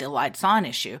bottom of the lights-on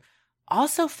issue,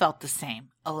 also felt the same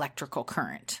electrical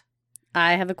current.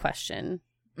 I have a question.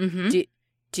 Do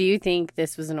you think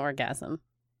this was an orgasm?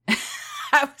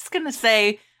 I was going to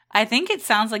say, I think it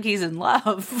sounds like he's in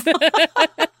love.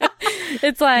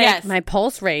 It's like, yes. My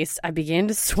pulse raced. I began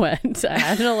to sweat. I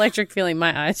had an electric feeling.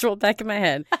 My eyes rolled back in my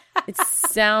head. It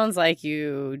sounds like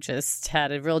you just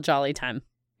had a real jolly time.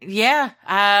 Yeah.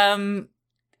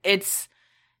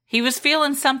 He was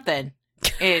feeling something.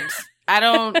 I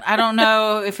don't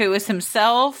know if it was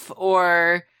himself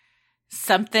or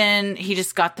something. He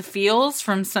just got the feels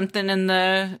from something in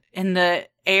the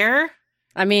air.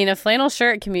 I mean, a flannel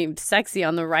shirt can be sexy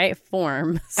on the right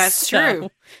form. That's true.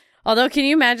 Although, can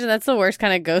you imagine that's the worst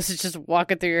kind of ghost? It's just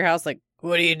walking through your house like,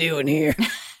 what are you doing here?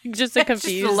 Just a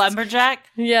confused. Just a lumberjack.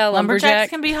 Yeah,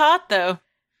 lumberjacks can be hot though.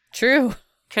 True.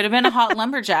 Could have been a hot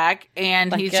lumberjack,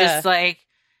 and he's just like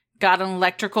got an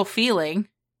electrical feeling.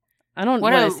 I don't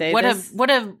want to say this. What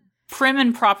a prim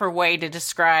and proper way to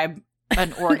describe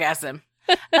an orgasm.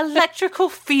 Electrical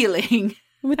feeling.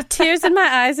 With tears in my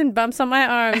eyes and bumps on my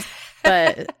arms.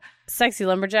 But sexy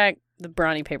lumberjack, the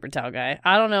brawny paper towel guy.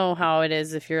 I don't know how it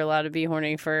is if you're allowed to be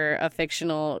horny for a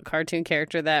fictional cartoon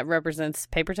character that represents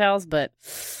paper towels, but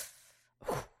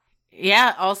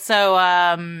yeah. Also,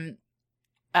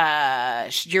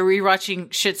 you're rewatching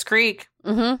Schitt's Creek.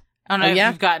 Mm-hmm. I don't know if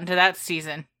you've gotten to that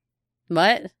season.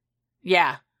 What?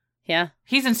 Yeah. Yeah.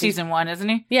 He's in season 1, isn't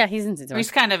he? Yeah, he's in season 1.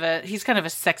 He's kind of a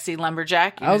sexy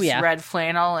lumberjack. In his red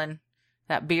flannel and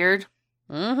that beard.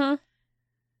 Mm-hmm.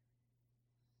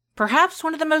 Perhaps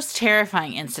one of the most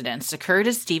terrifying incidents occurred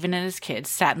as Stephen and his kids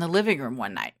sat in the living room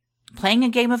one night, playing a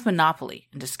game of Monopoly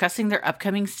and discussing their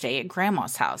upcoming stay at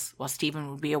Grandma's house while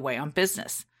Stephen would be away on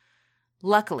business.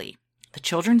 Luckily, the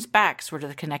children's backs were to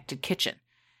the connected kitchen.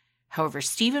 However,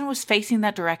 Stephen was facing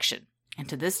that direction, and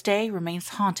to this day remains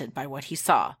haunted by what he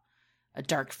saw. A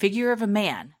dark figure of a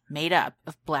man made up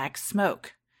of black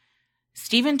smoke.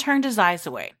 Stephen turned his eyes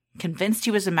away, convinced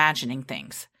he was imagining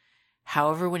things.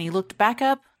 However, when he looked back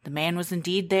up, the man was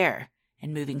indeed there,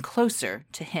 and moving closer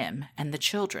to him and the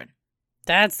children.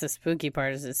 That's the spooky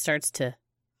part, is it starts to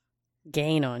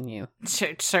gain on you.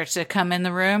 It starts to come in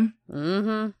the room.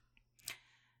 Mm-hmm.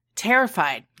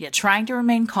 Terrified, yet trying to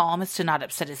remain calm as to not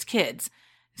upset his kids,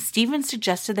 Stephen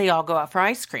suggested they all go out for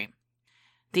ice cream.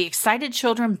 The excited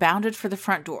children bounded for the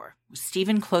front door, with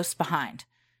Stephen close behind.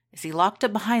 As he locked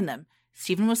up behind them,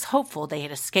 Stephen was hopeful they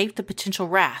had escaped the potential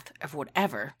wrath of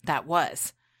whatever that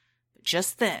was. But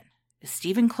just then, as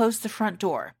Stephen closed the front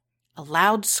door, a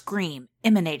loud scream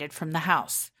emanated from the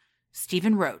house.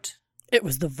 Stephen wrote, It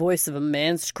was the voice of a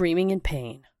man screaming in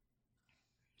pain.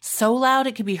 So loud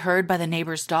it could be heard by the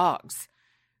neighbors' dogs.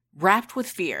 Wrapped with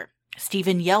fear,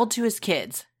 Stephen yelled to his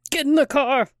kids, "Get in the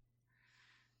car!"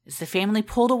 As the family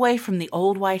pulled away from the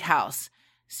old white house,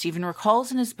 Stephen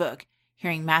recalls in his book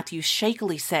hearing Matthew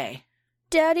shakily say,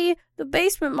 "Daddy, the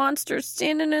basement monster's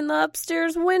standing in the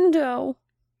upstairs window."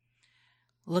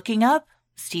 Looking up,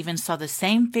 Stephen saw the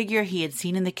same figure he had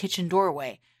seen in the kitchen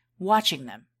doorway, watching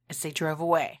them as they drove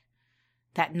away.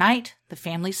 That night, the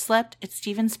family slept at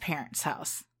Stephen's parents'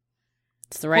 house.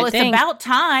 It's the right thing. Well, it's about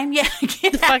time. Yeah,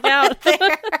 get the fuck out of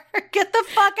there. Get the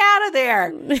fuck out of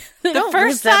there. The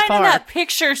first sign in that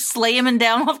picture slamming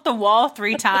down off the wall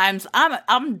 3 times,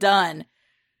 I'm done.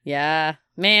 Yeah.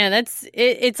 Man,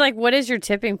 it's like, what is your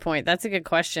tipping point? That's a good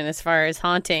question as far as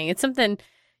haunting. It's something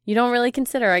you don't really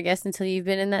consider, I guess, until you've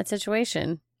been in that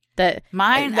situation.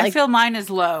 I feel mine is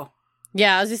low.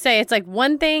 Yeah, I was just saying, it's like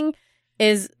one thing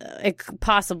is a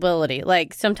possibility.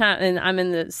 Like sometimes, and I'm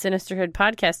in the Sinisterhood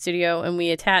podcast studio, and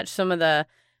we attach some of the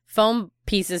foam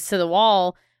pieces to the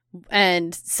wall,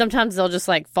 and sometimes they'll just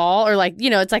like fall, or like,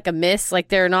 it's like a miss, like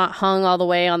they're not hung all the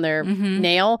way on their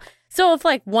nail. So if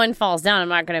like one falls down, I'm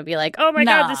not going to be like, oh my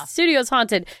God, this studio's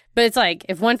haunted. But it's like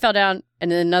if one fell down and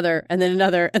then another and then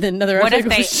another and then another. What if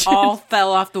they all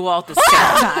fell off the wall at the same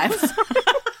time?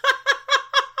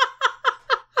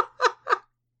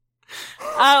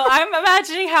 Oh, I'm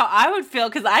imagining how I would feel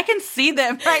because I can see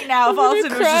them right now. If all of a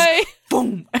sudden it was just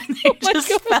boom, and they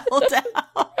just fell down.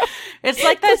 It's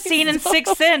like that scene in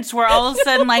Sixth Sense where all of a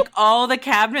sudden, like all the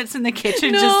cabinets in the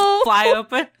kitchen just fly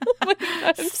open. Oh my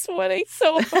God, I'm sweating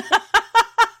so hard.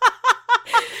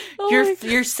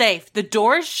 You're safe. The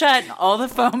door is shut and all the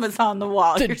foam is on the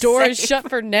wall. The door is shut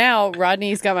for now.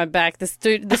 Rodney's got my back. The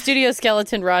studio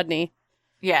skeleton, Rodney.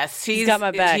 Yes, he's got my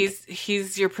back.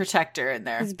 He's your protector in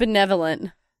there. He's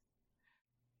benevolent.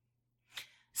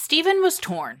 Stephen was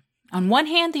torn. On one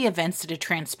hand, the events that had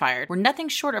transpired were nothing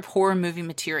short of horror movie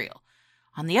material.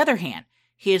 On the other hand,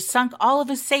 he had sunk all of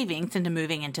his savings into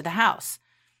moving into the house.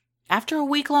 After a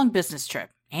week-long business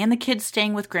trip and the kids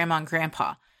staying with Grandma and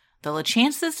Grandpa, the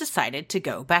LaChances decided to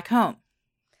go back home.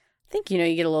 I think, you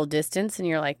get a little distance and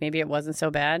you're like, maybe it wasn't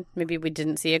so bad. Maybe we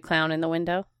didn't see a clown in the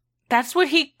window. That's what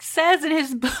he says in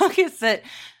his book, is that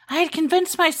I had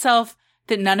convinced myself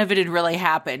that none of it had really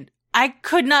happened. I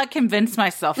could not convince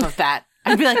myself of that.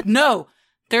 I'd be like, no,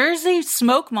 there's a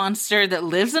smoke monster that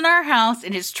lives in our house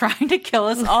and is trying to kill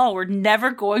us all. We're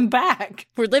never going back.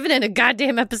 We're living in a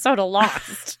goddamn episode of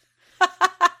Lost.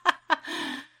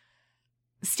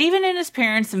 Stephen and his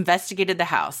parents investigated the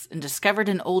house and discovered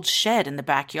an old shed in the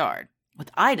backyard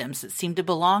with items that seemed to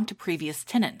belong to previous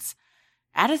tenants.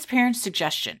 At his parents'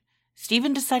 suggestion,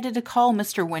 Stephen decided to call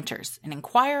Mr. Winters and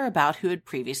inquire about who had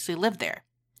previously lived there,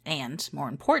 and, more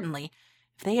importantly,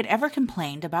 if they had ever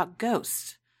complained about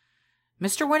ghosts.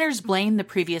 Mr. Winters blamed the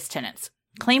previous tenants,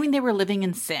 claiming they were living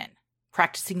in sin,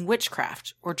 practicing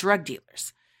witchcraft, or drug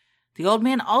dealers. The old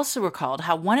man also recalled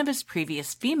how one of his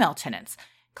previous female tenants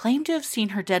claimed to have seen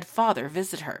her dead father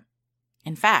visit her.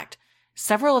 In fact,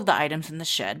 several of the items in the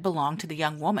shed belonged to the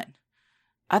young woman.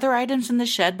 Other items in the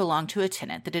shed belonged to a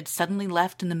tenant that had suddenly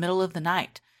left in the middle of the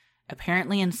night,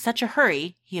 apparently in such a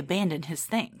hurry he abandoned his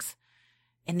things.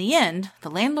 In the end, the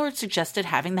landlord suggested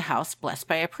having the house blessed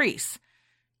by a priest.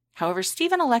 However,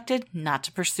 Stephen elected not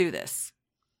to pursue this.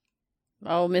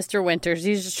 Oh, Mr. Winters,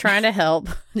 he's just trying to help.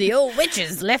 The old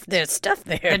witches left their stuff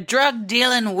there. The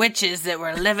drug-dealing witches that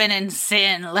were living in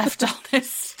sin left all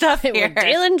this stuff here. They were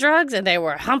dealing drugs and they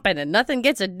were humping, and nothing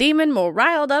gets a demon more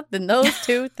riled up than those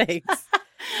two things.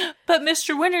 But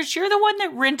Mr. Winters, you're the one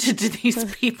that rented to these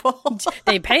people.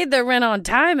 They paid their rent on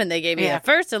time, and they gave me the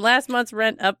first and last month's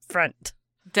rent up front.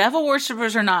 Devil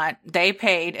worshippers or not, they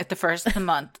paid at the first of the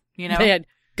month, They had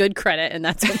good credit, and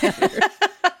that's what mattered.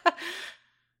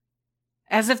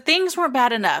 As if things weren't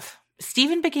bad enough,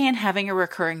 Stephen began having a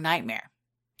recurring nightmare.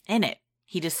 In it,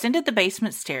 he descended the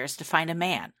basement stairs to find a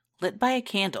man, lit by a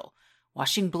candle,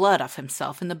 washing blood off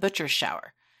himself in the butcher's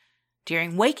shower.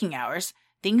 During waking hours,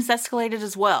 things escalated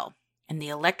as well, and the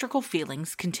electrical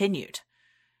feelings continued.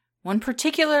 One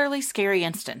particularly scary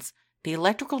instance, the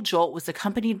electrical jolt was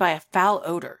accompanied by a foul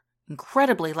odor,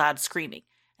 incredibly loud screaming,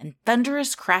 and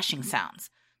thunderous crashing sounds,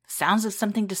 the sounds of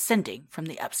something descending from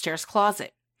the upstairs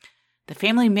closet. The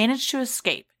family managed to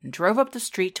escape and drove up the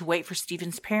street to wait for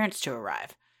Stephen's parents to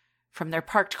arrive. From their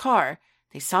parked car,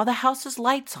 they saw the house's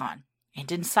lights on,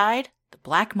 and inside, the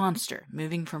black monster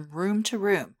moving from room to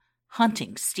room,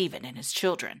 hunting Stephen and his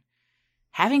children.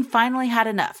 Having finally had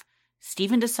enough,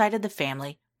 Stephen decided the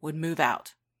family would move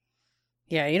out.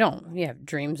 Yeah, you have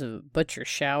dreams of a butcher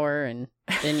shower and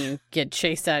then you get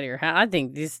chased out of your house. I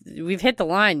think we've hit the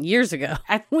line years ago.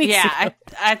 I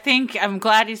think I'm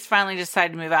glad he's finally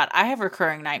decided to move out. I have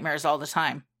recurring nightmares all the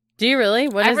time. Do you really?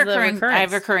 What is the recurrence? I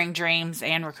have recurring dreams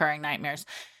and recurring nightmares.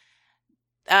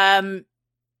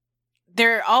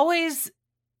 They're always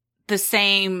the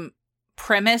same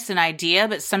premise and idea,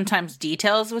 but sometimes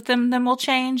details with them will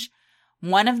change.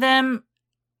 One of them,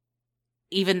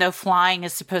 even though flying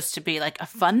is supposed to be like a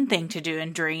fun thing to do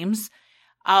in dreams,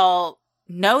 I'll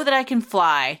know that I can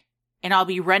fly and I'll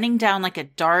be running down like a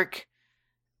dark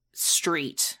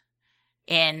street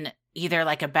in either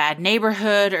like a bad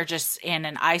neighborhood or just in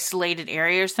an isolated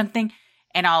area or something.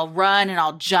 And I'll run and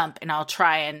I'll jump and I'll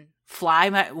try and fly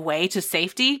my way to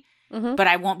safety, but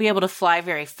I won't be able to fly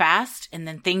very fast. And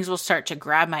then things will start to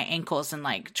grab my ankles and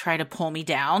like try to pull me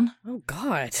down. Oh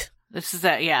God. This is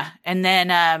yeah. And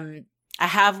then, I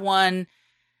have one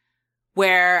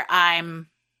where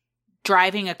I'm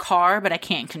driving a car, but I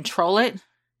can't control it.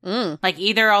 Like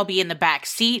either I'll be in the back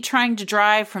seat trying to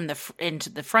drive from into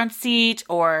the front seat,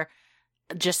 or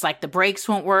just like the brakes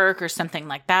won't work or something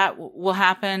like that will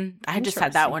happen. I just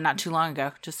had that one not too long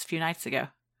ago, just a few nights ago.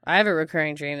 I have a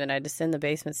recurring dream that I descend the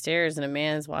basement stairs and a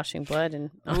man is washing blood and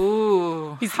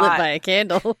ooh, he's lit by a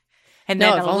candle. And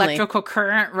then an electrical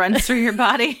current runs through your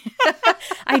body.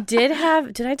 did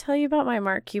I tell you about my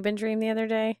Mark Cuban dream the other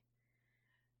day?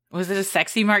 Was it a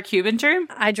sexy Mark Cuban dream?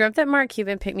 I dreamt that Mark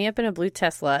Cuban picked me up in a blue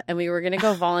Tesla and we were going to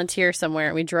go volunteer somewhere.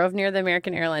 And we drove near the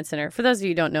American Airlines Center. For those of you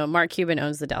who don't know, Mark Cuban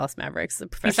owns the Dallas Mavericks, the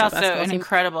professional basketball team. He's also an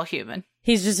incredible human.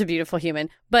 He's just a beautiful human.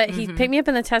 But he picked me up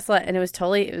in the Tesla and it was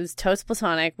toast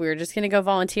platonic. We were just going to go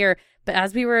volunteer. But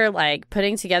as we were like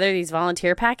putting together these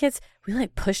volunteer packets, we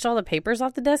like pushed all the papers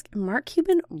off the desk and Mark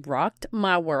Cuban rocked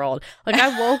my world. Like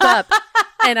I woke up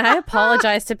and I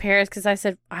apologized to Paris because I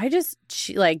said, I just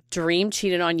dream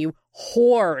cheated on you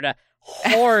hard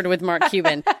with Mark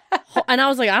Cuban. And I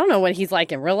was like, I don't know what he's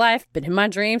like in real life, but in my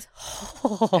dreams,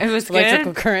 it was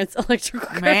electrical good. currents.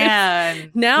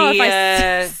 Man. Now if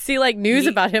I see like news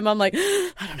about him, I'm like,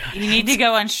 I don't know. You need to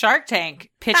go on Shark Tank,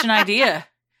 pitch an idea,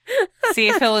 see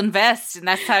if he'll invest. And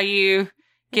that's how you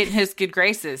get in his good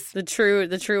graces. The true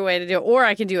way to do it. Or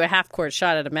I can do a half-court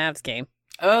shot at a Mavs game.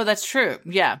 Oh, that's true.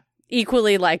 Yeah.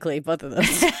 Equally likely, both of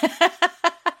those.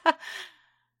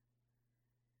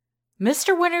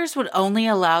 Mr. Winters would only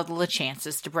allow the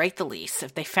LaChances to break the lease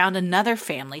if they found another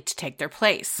family to take their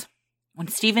place. When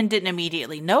Stephen didn't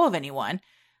immediately know of anyone,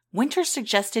 Winters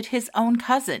suggested his own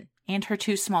cousin and her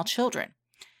 2 small children.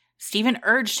 Stephen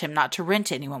urged him not to rent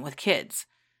to anyone with kids.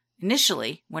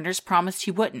 Initially, Winters promised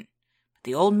he wouldn't, but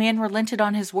the old man relented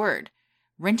on his word,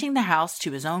 renting the house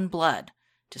to his own blood,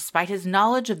 despite his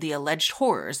knowledge of the alleged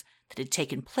horrors that had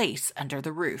taken place under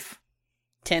the roof.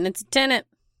 Tenant's a tenant.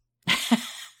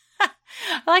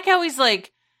 I like how he's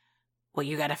like, well,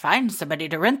 you got to find somebody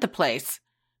to rent the place.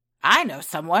 I know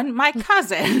someone, my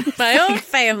cousin. My own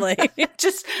family.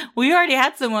 We already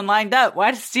had someone lined up.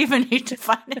 Why does Stephen need to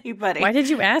find anybody? Why did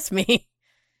you ask me?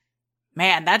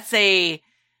 Man, that's a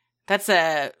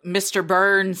Mr.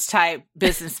 Burns type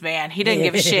businessman. He didn't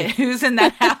give a shit who's in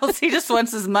that house. He just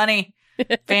wants his money,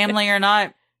 family or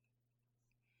not.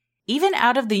 Even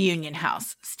out of the Union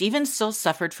House, Stephen still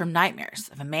suffered from nightmares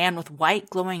of a man with white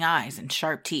glowing eyes and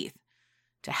sharp teeth.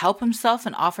 To help himself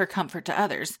and offer comfort to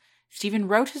others, Stephen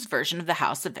wrote his version of the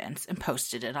house events and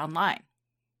posted it online.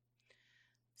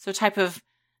 So a type of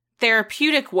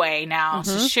therapeutic way now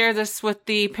to share this with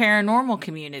the paranormal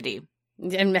community.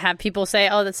 And have people say,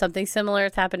 oh, that's something similar.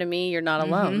 It's happened to me. You're not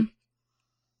alone.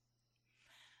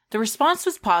 The response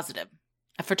was positive.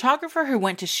 A photographer who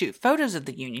went to shoot photos of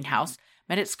the Union House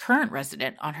met its current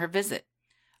resident on her visit,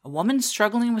 a woman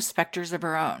struggling with specters of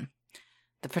her own.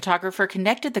 The photographer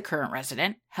connected the current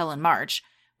resident, Helen March,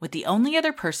 with the only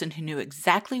other person who knew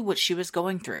exactly what she was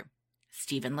going through,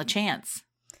 Stephen LaChance.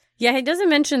 Yeah, he doesn't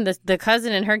mention the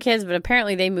cousin and her kids, but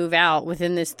apparently they move out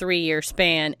within this 3-year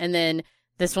span. And then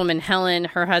this woman, Helen,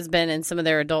 her husband, and some of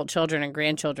their adult children and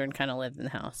grandchildren kind of lived in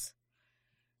the house.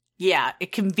 Yeah,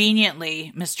 it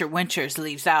conveniently, Mr. Winters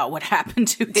leaves out what happened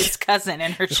to his cousin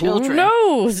and her children. Who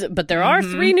knows? But there are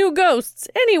 3 new ghosts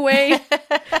anyway.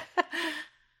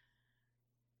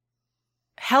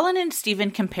 Helen and Stephen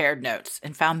compared notes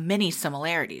and found many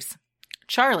similarities.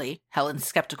 Charlie, Helen's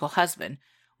skeptical husband,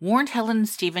 warned Helen and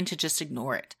Stephen to just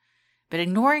ignore it. But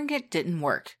ignoring it didn't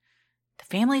work. The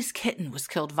family's kitten was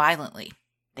killed violently.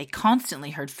 They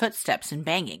constantly heard footsteps and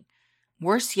banging.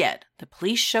 Worse yet, the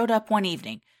police showed up one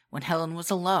evening when Helen was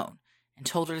alone and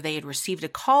told her they had received a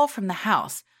call from the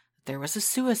house that there was a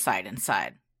suicide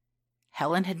inside.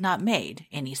 Helen had not made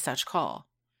any such call.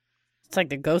 It's like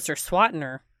the ghosts are swatting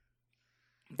her.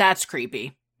 That's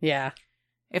creepy. Yeah.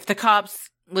 If the cops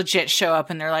legit show up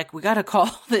and they're like, we got to call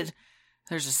that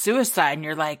there's a suicide, and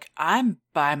you're like, I'm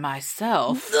by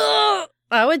myself.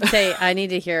 I would say I need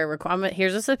to hear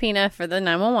here's a subpoena for the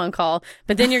 911 call,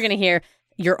 but then you're going to hear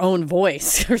your own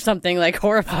voice or something like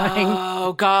horrifying.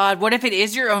 Oh God. What if it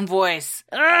is your own voice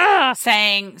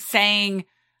saying,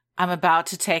 I'm about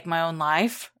to take my own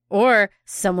life? Or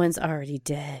someone's already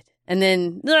dead. And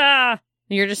then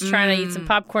you're just trying to eat some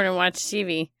popcorn and watch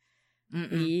TV.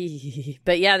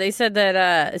 But yeah, they said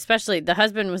that especially the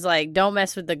husband was like, don't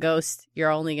mess with the ghost.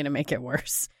 You're only going to make it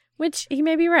worse. Which he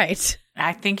may be right.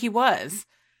 I think he was.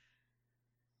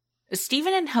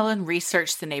 Stephen and Helen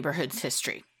researched the neighborhood's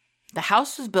history. The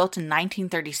house was built in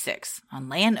 1936 on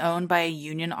land owned by a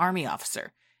Union Army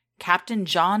officer, Captain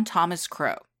John Thomas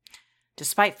Crow.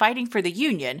 Despite fighting for the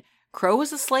Union, Crow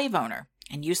was a slave owner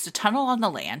and used to tunnel on the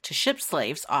land to ship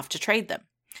slaves off to trade them.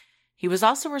 He was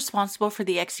also responsible for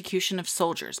the execution of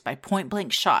soldiers by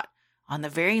point-blank shot on the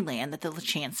very land that the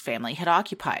LaChance family had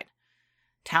occupied.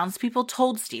 Townspeople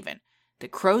told Stephen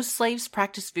that Crow's slaves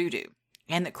practiced voodoo,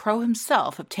 and that Crow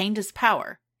himself obtained his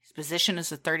power, his position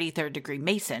as a 33rd degree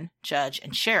Mason, judge,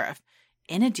 and sheriff,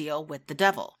 in a deal with the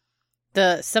devil.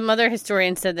 Some other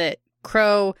historians said that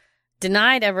Crow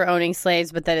denied ever owning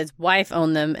slaves, but that his wife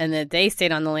owned them and that they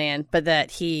stayed on the land, but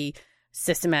that he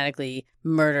systematically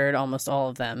murdered almost all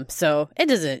of them. So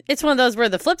it's one of those where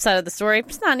the flip side of the story,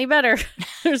 it's not any better.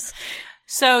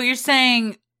 So you're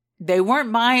saying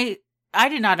I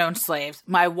did not own slaves.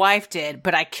 My wife did,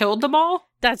 but I killed them all?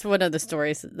 That's one of the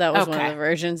stories. That was one of the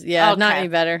versions. Yeah, Okay. Not any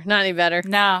better. Not any better.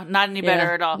 No, not any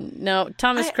better at all. No,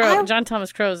 John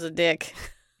Thomas Crow is a dick.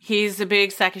 He's a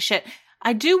big sack of shit.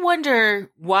 I do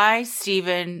wonder why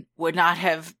Stephen would not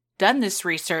have done this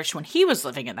research when he was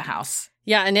living in the house.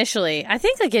 Yeah, initially. I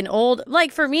think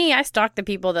for me, I stalked the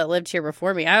people that lived here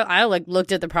before me. I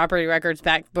looked at the property records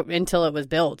back until it was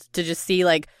built to just see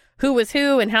who was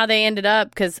who and how they ended up,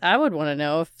 because I would want to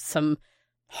know if some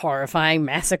horrifying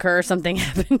massacre or something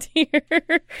happened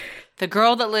here. The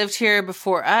girl that lived here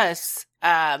before us,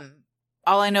 all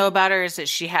I know about her is that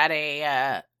she had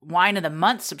a wine of the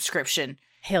month subscription.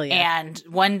 Hell yeah. And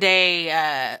one day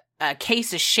a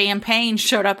case of champagne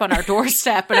showed up on our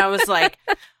doorstep, and I was like,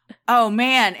 oh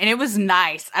man. And it was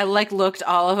nice. I looked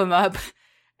all of them up,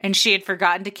 and she had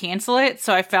forgotten to cancel it.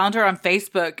 So I found her on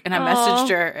Facebook and I messaged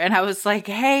her, and I was like,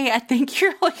 hey, I think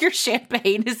your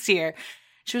champagne is here.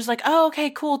 She was like, oh, okay,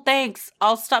 cool. Thanks.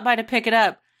 I'll stop by to pick it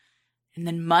up. And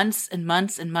then months and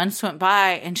months and months went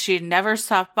by, and she had never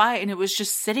stopped by, and it was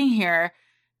just sitting here.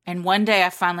 And one day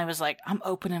I finally was like, I'm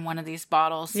opening one of these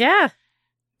bottles. Yeah.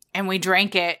 And we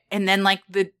drank it. And then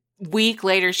the week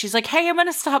later, she's like, hey, I'm going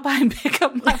to stop by and pick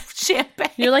up my champagne.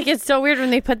 You're like, it's so weird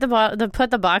when they put the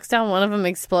box down, one of them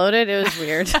exploded. It was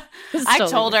weird. I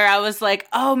told her, I was like,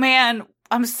 oh man,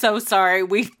 I'm so sorry.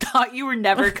 We thought you were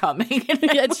never coming. And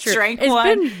Yeah, it's true. Drank It's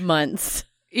one. been months.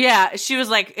 Yeah. She was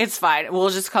like, it's fine. We'll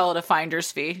just call it a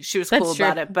finder's fee. She was cool true.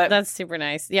 about it. But that's super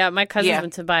nice. Yeah, my cousins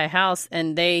went to buy a house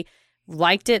and they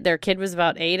liked it. Their kid was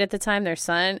about 8 at the time, their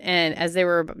son. And as they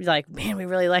were like, man, we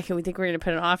really like it. We think we're going to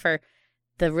put an offer.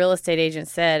 The real estate agent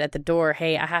said at the door,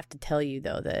 hey, I have to tell you,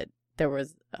 though, that there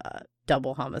was a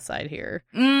double homicide here.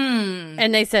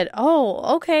 And they said,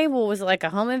 oh, okay. Well, was it like a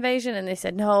home invasion? And they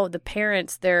said, no, the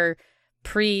parents, their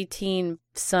preteen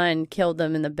son killed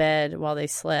them in the bed while they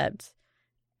slept.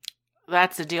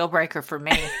 that's a deal breaker for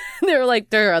me. They were like,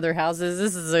 there are other houses.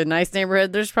 This is a nice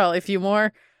neighborhood. There's probably a few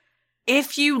more.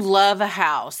 If you love a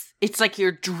house, it's like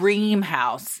your dream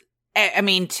house. I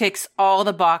mean, ticks all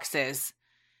the boxes.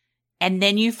 And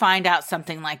then you find out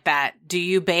something like that. Do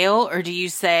you bail, or do you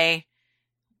say,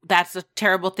 that's a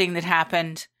terrible thing that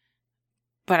happened,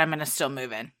 but I'm going to still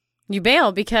move in? You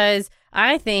bail, because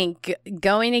I think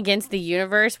going against the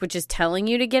universe, which is telling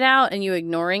you to get out, and you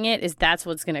ignoring it, that's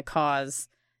what's going to cause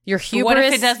your hubris. What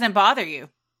if it doesn't bother you?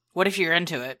 What if you're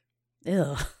into it?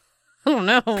 Ew. I don't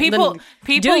know. People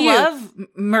love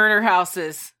murder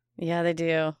houses. Yeah, they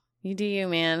do. You do you,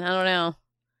 man. I don't know.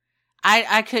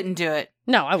 I couldn't do it.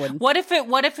 No, I wouldn't. What if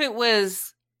it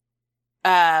was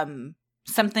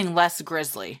something less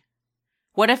grisly?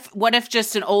 What if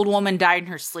just an old woman died in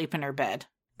her sleep in her bed?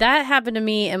 That happened to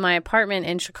me in my apartment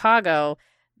in Chicago.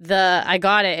 I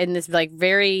got it in this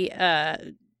very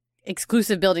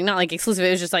exclusive building. Not like exclusive,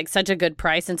 it was just like such a good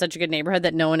price and such a good neighborhood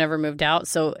that no one ever moved out.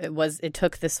 So it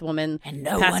took this woman and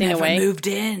no passing one ever away. moved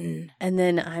in. And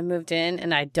then I moved in,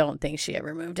 and I don't think she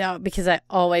ever moved out, because I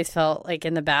always felt like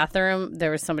in the bathroom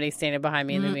there was somebody standing behind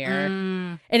me in the mirror.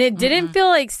 And it didn't feel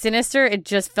like sinister. It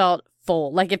just felt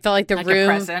full. Like it felt like the like room.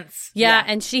 a presence. Yeah,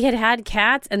 and she had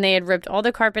cats, and they had ripped all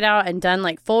the carpet out and done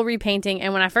like full repainting.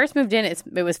 And when I first moved in,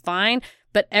 it was fine,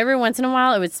 but every once in a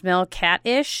while it would smell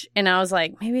cat-ish, and I was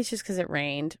like, maybe it's just because it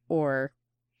rained, or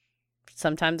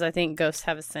sometimes I think ghosts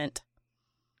have a scent.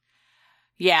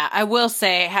 Yeah, I will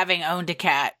say, having owned a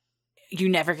cat, you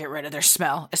never get rid of their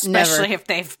smell, especially if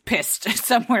they've pissed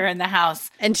somewhere in the house.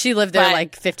 And she lived there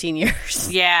like 15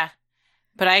 years. Yeah.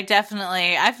 But I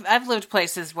definitely, I've lived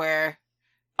places where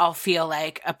I'll feel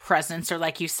like a presence, or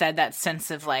like you said, that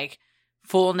sense of like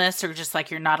fullness, or just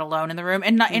like you're not alone in the room.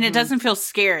 And and it doesn't feel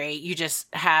scary. You just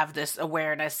have this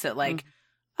awareness that like,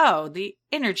 oh, the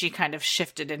energy kind of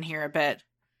shifted in here a bit.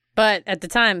 But at the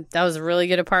time, that was a really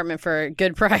good apartment for a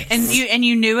good price. And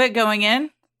you knew it going in?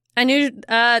 I knew.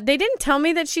 They didn't tell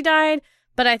me that she died,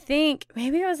 but I think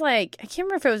maybe it was like, I can't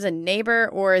remember if it was a neighbor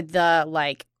or the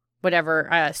like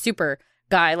whatever super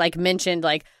guy like mentioned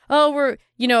like, oh, we're,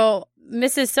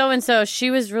 Mrs. So-and-so,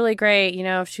 she was really great.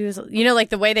 She was, like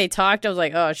the way they talked, I was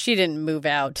like, oh, she didn't move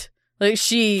out. Like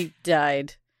she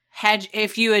died.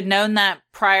 If you had known that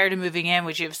prior to moving in,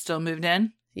 would you have still moved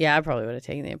in? Yeah, I probably would have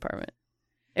taken the apartment.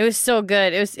 It was so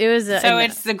good. It was. So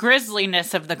it's the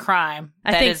grisliness of the crime.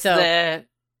 I think so.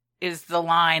 Is the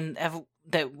line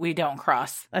that we don't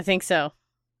cross. I think so.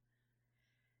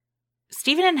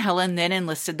 Stephen and Helen then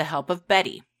enlisted the help of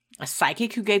Betty, a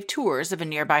psychic who gave tours of a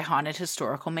nearby haunted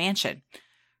historical mansion.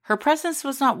 Her presence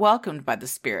was not welcomed by the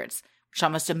spirits, which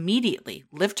almost immediately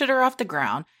lifted her off the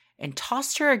ground and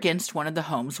tossed her against one of the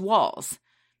home's walls.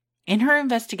 In her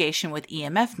investigation with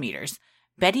EMF meters,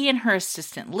 Betty and her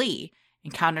assistant Lee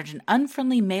encountered an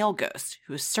unfriendly male ghost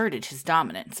who asserted his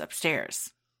dominance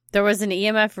upstairs. There was an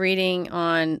EMF reading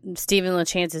on Stephen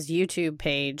LeChance's YouTube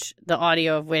page, the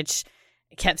audio of which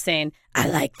kept saying, "I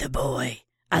like the boy.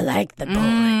 I like the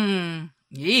boy."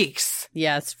 Yeeks.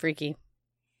 Yeah, it's freaky.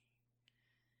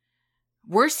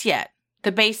 Worse yet,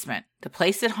 the basement, the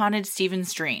place that haunted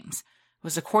Stephen's dreams,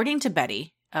 was, according to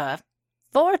Betty, a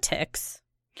vortex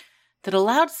that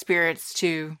allowed spirits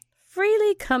to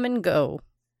freely come and go.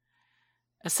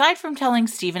 Aside from telling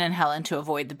Stephen and Helen to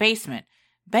avoid the basement,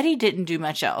 Betty didn't do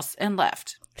much else and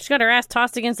left. She got her ass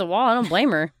tossed against the wall. I don't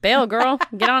blame her. Bail, girl.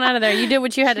 Get on out of there. You did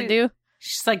what you had to do.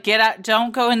 She's like, get out.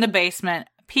 Don't go in the basement.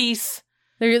 Peace.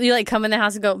 You like come in the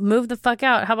house and go, move the fuck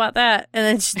out. How about that? And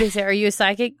then they say, are you a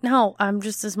psychic? No, I'm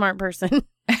just a smart person.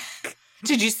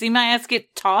 Did you see my ass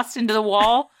get tossed into the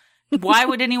wall? Why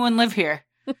would anyone live here?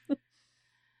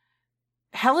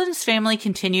 Helen's family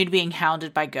continued being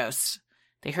hounded by ghosts.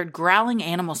 They heard growling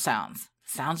animal sounds,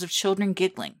 sounds of children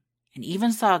giggling, and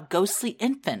even saw a ghostly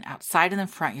infant outside in the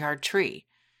front yard tree.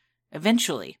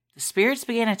 Eventually, the spirits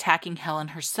began attacking Helen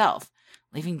herself,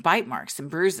 leaving bite marks and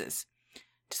bruises.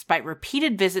 Despite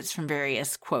repeated visits from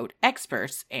various, quote,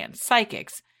 experts and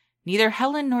psychics, neither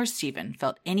Helen nor Stephen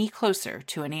felt any closer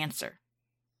to an answer.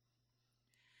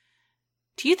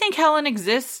 Do you think Helen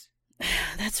exists?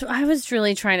 That's what I was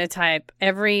really trying to type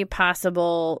every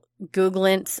possible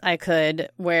Googlance I could,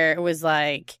 where it was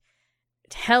like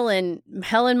Helen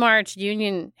March,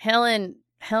 Union, Helen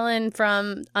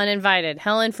from Uninvited,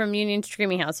 Helen from Union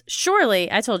Screaming House.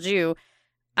 Surely, I told you,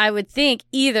 I would think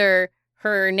either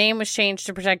her name was changed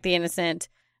to protect the innocent,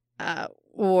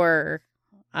 or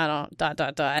I don't, ...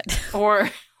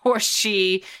 or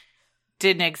she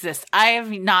didn't exist. I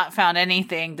have not found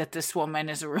anything that this woman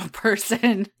is a real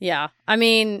person. Yeah. I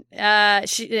mean,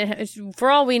 she,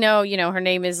 for all we know, her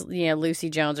name is,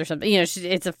 Lucy Jones or something.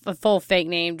 It's a full fake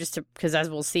name just because, as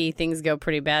we'll see, things go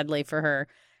pretty badly for her.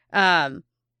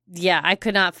 Yeah, I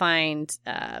could not find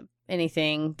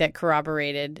anything that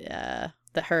corroborated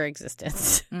her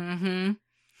existence. Mm-hmm.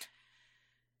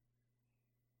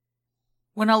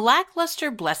 When a lackluster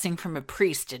blessing from a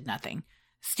priest did nothing,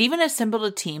 Stephen assembled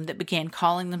a team that began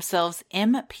calling themselves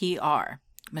MPR,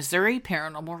 Missouri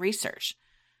Paranormal Research.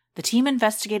 The team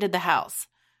investigated the house.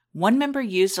 One member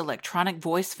used electronic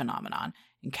voice phenomenon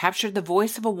and captured the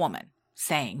voice of a woman,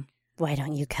 saying, "Why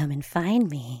don't you come and find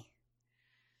me?"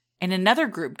 In another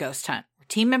group ghost hunt, where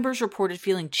team members reported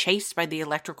feeling chased by the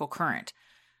electrical current,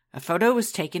 a photo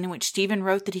was taken in which Stephen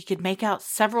wrote that he could make out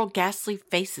several ghastly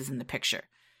faces in the picture,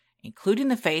 including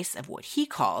the face of what he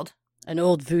called an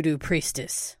old voodoo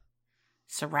priestess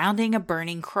surrounding a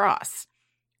burning cross.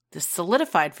 This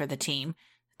solidified for the team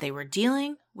that they were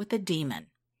dealing with a demon.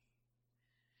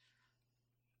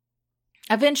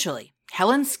 Eventually,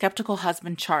 Helen's skeptical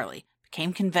husband, Charlie,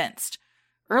 became convinced.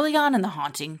 Early on in the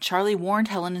haunting, Charlie warned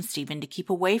Helen and Stephen to keep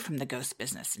away from the ghost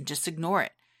business and just ignore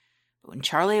it. But when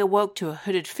Charlie awoke to a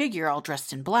hooded figure all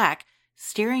dressed in black,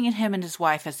 staring at him and his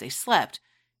wife as they slept,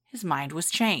 his mind was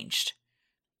changed.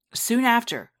 Soon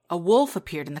after, a wolf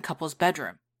appeared in the couple's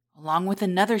bedroom, along with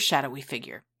another shadowy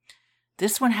figure.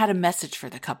 This one had a message for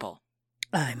the couple.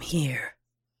 I'm here.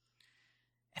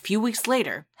 A few weeks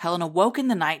later, Helen awoke in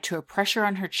the night to a pressure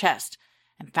on her chest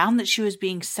and found that she was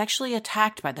being sexually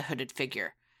attacked by the hooded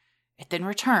figure. It then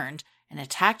returned and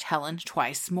attacked Helen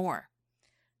twice more.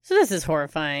 So this is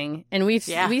horrifying. And we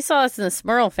saw this in the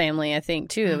Smurl family, I think,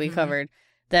 too, that we covered.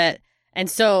 And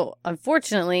so,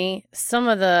 unfortunately, some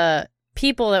of the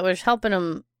people that was helping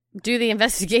him do the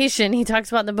investigation, he talks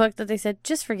about in the book that they said,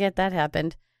 just forget that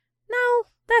happened. No,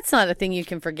 that's not a thing you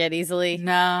can forget easily.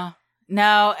 No.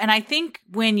 And I think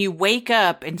when you wake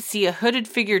up and see a hooded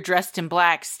figure dressed in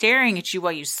black staring at you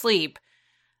while you sleep,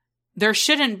 there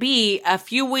shouldn't be a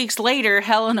few weeks later,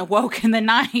 Helen awoke in the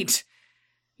night.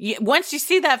 Once you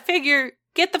see that figure,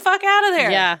 get the fuck out of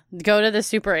there. Yeah, go to the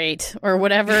Super 8 or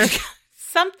whatever.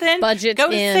 Something. Budget go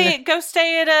in. Go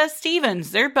stay at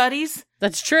Stevens. They're buddies.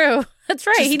 That's true. That's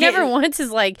right. He never once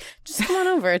is like, just come on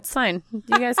over. It's fine.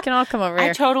 You guys can all come over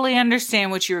here. I totally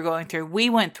understand what you were going through. We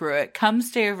went through it. Come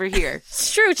stay over here.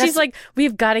 It's true. She's like,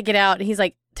 we've got to get out. And he's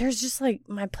like, there's just like,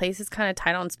 my place is kind of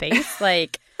tight on space.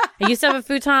 Like, I used to have a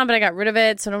futon, but I got rid of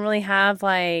it. So I don't really have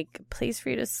like a place for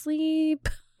you to sleep.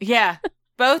 Yeah.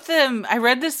 Both of them. I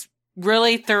read this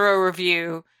really thorough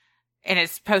review, and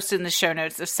it's posted in the show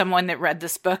notes of someone that read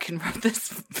this book and wrote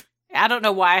this. I don't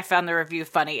know why I found the review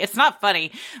funny. It's not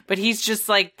funny, but he's just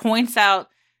like points out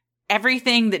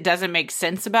everything that doesn't make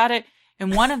sense about it.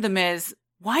 And one of them is,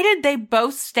 why did they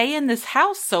both stay in this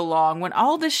house so long when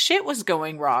all this shit was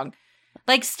going wrong?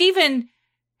 Like, Stephen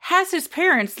has his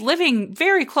parents living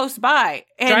very close by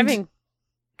and driving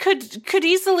could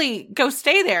easily go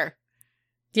stay there.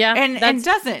 Yeah. And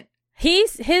doesn't.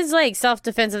 His like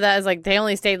self-defense of that is like they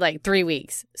only stayed like 3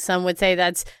 weeks. Some would say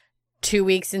that's 2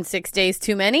 weeks and 6 days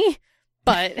too many.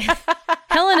 But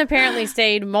Helen apparently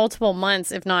stayed multiple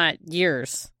months, if not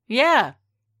years. Yeah.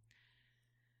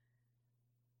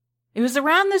 It was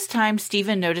around this time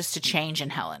Stephen noticed a change in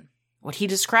Helen, what he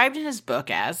described in his book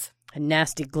as a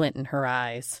nasty glint in her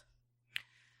eyes.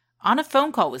 On a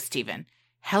phone call with Stephen,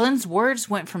 Helen's words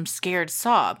went from scared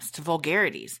sobs to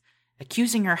vulgarities,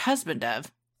 accusing her husband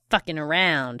of fucking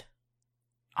around.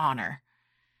 Honor.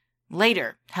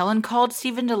 Later, Helen called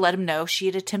Stephen to let him know she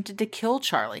had attempted to kill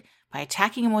Charlie by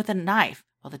attacking him with a knife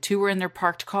while the two were in their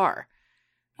parked car.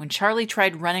 When Charlie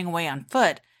tried running away on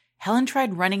foot, Helen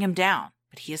tried running him down,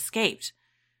 but he escaped.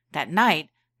 That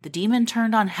night, the demon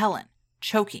turned on Helen,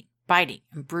 choking, biting,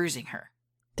 and bruising her.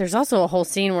 There's also a whole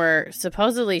scene where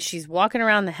supposedly she's walking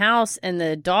around the house and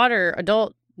the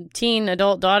adult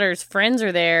daughter's friends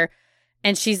are there.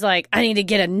 And she's like, I need to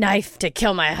get a knife to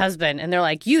kill my husband. And they're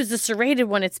like, use the serrated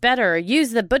one, it's better. Or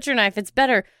use the butcher knife, it's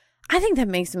better. I think that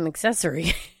makes him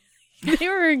accessory. They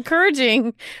were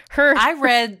encouraging her. I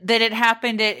read that it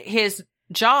happened at his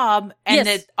job and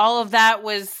that all of that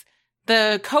was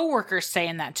the coworkers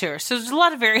saying that to her. So there's a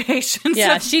lot of variations.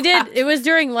 Yeah, she did. It was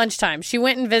during lunchtime. She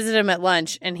went and visited him at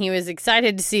lunch, and he was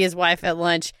excited to see his wife at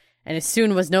lunch, and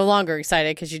soon was no longer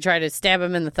excited because she tried to stab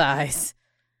him in the thighs.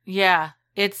 Yeah.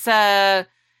 It's a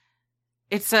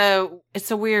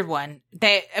weird one.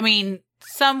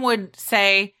 Some would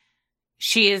say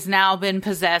she has now been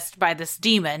possessed by this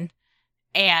demon,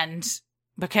 and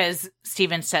because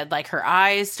Stephen said like her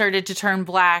eyes started to turn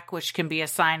black, which can be a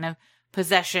sign of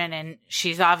possession, and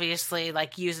she's obviously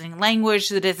like using language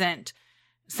that isn't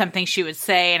something she would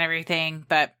say and everything,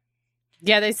 but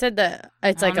yeah, they said that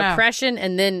it's like oppression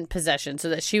and then possession, so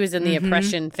that she was in the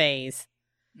oppression phase.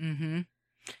 Mm-hmm.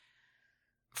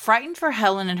 Frightened for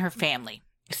Helen and her family,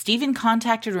 Stephen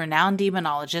contacted renowned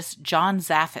demonologist John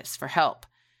Zaffis for help.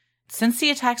 Since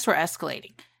the attacks were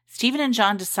escalating, Stephen and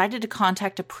John decided to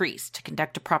contact a priest to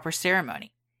conduct a proper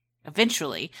ceremony.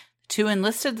 Eventually, the two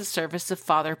enlisted the service of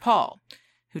Father Paul,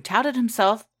 who touted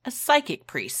himself as psychic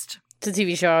priest. It's a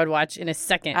TV show I would watch in a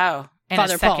second. Oh,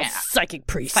 Father Paul, psychic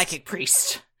priest. Psychic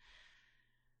priest.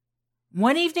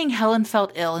 One evening, Helen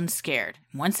felt ill and scared,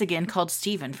 and once again called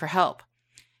Stephen for help.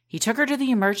 He took her to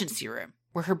the emergency room,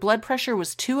 where her blood pressure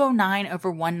was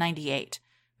 209/198,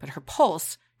 but her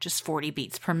pulse just 40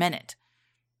 beats per minute.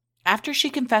 After she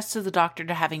confessed to the doctor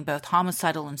to having both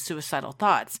homicidal and suicidal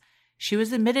thoughts, she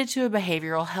was admitted to a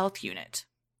behavioral health unit.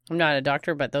 I'm not a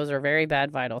doctor, but those are very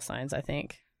bad vital signs, I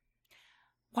think.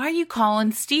 Why are you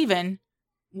calling Stephen?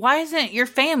 Why isn't your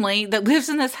family that lives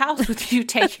in this house with you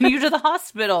taking you to the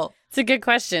hospital? It's a good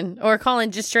question. Or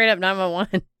calling just straight up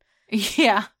 911.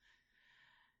 Yeah.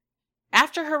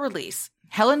 After her release,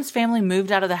 Helen's family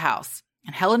moved out of the house,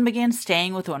 and Helen began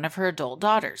staying with one of her adult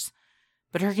daughters.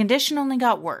 But her condition only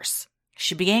got worse.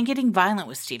 She began getting violent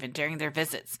with Stephen during their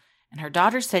visits, and her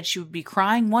daughter said she would be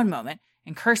crying one moment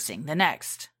and cursing the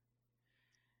next.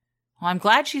 Well, I'm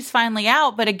glad she's finally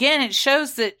out, but again, it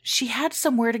shows that she had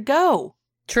somewhere to go.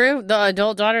 True. The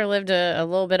adult daughter lived a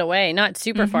little bit away. Not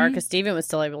super far because Steven was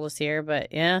still able to see her,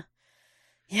 but yeah.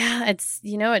 Yeah, it's,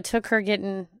 it took her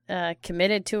getting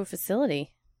committed to a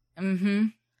facility. Mm-hmm.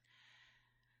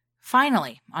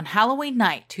 Finally, on Halloween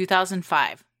night,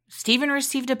 2005, Steven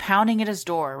received a pounding at his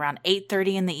door around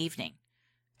 8:30 in the evening.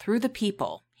 Through the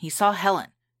peephole, he saw Helen,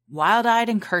 wild-eyed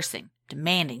and cursing,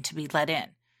 demanding to be let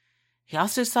in. He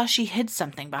also saw she hid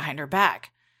something behind her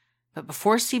back. But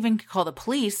before Steven could call the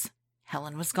police,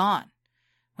 Helen was gone.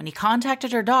 When he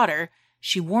contacted her daughter,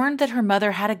 she warned that her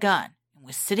mother had a gun and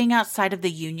was sitting outside of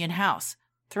the Union house,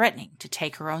 threatening to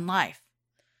take her own life.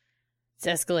 It's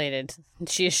escalated.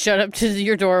 She has showed up to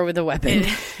your door with a weapon.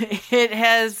 It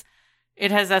has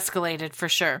escalated for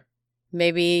sure.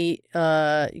 Maybe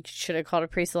you should have called a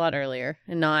priest a lot earlier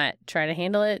and not try to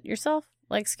handle it yourself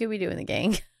like Scooby-Doo and the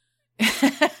gang.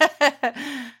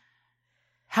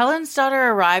 Helen's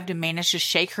daughter arrived and managed to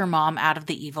shake her mom out of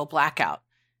the evil blackout,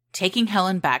 taking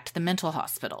Helen back to the mental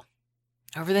hospital.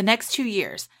 Over the next 2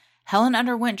 years, Helen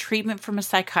underwent treatment from a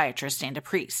psychiatrist and a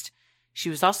priest. She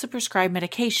was also prescribed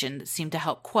medication that seemed to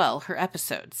help quell her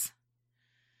episodes.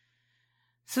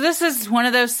 So this is one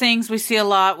of those things we see a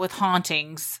lot with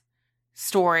hauntings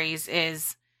stories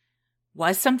is,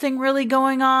 was something really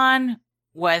going on?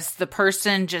 Was the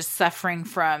person just suffering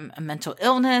from a mental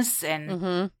illness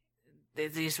and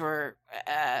these were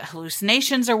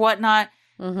hallucinations or whatnot?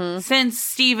 Since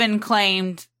Steven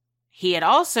claimed he had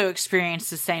also experienced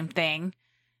the same thing,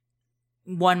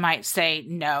 one might say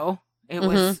no, it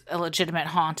was a legitimate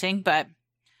haunting, but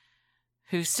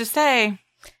who's to say?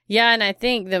 Yeah, and I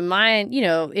think the mind,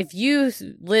 if you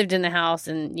lived in the house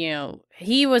and,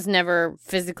 he was never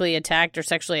physically attacked or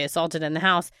sexually assaulted in the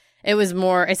house, it was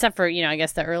more, except for, I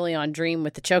guess the early on dream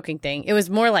with the choking thing, it was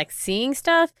more like seeing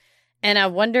stuff. And I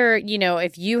wonder,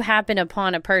 if you happen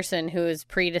upon a person who is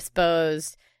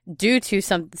predisposed due to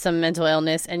some mental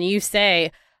illness and you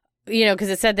say, because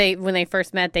it said when they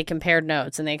first met, they compared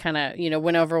notes and they kind of,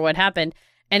 went over what happened.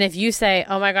 And if you say,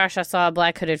 oh my gosh, I saw a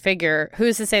black hooded figure,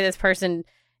 who's to say this person,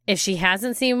 if she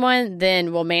hasn't seen one,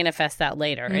 then will manifest that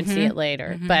later and see it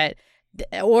later. But,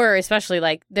 or especially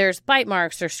like there's bite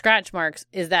marks or scratch marks,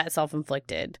 is that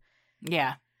self-inflicted?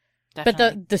 Yeah.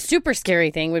 Definitely. But the super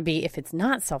scary thing would be if it's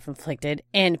not self-inflicted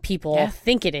and people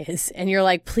think it is, and you're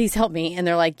like, please help me. And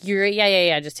they're like,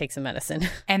 yeah, just take some medicine.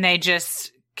 And they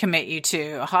just commit you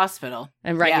to a hospital.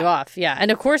 And write you off. Yeah.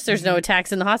 And of course there's no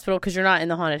attacks in the hospital because you're not in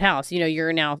the haunted house.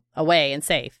 You're now away and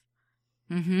safe.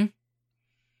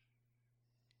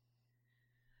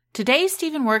 Today,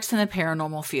 Steven works in the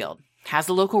paranormal field, has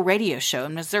a local radio show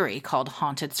in Missouri called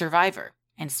Haunted Survivor,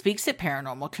 and speaks at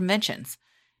paranormal conventions.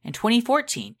 In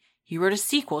 2014, he wrote a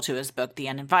sequel to his book, The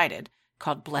Uninvited,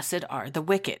 called Blessed Are the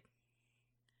Wicked.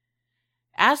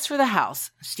 As for the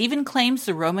house, Steven claims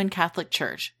the Roman Catholic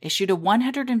Church issued a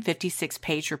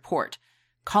 156-page report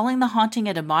calling the haunting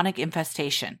a demonic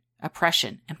infestation,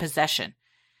 oppression, and possession.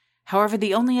 However,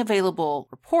 the only available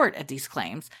report of these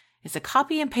claims is a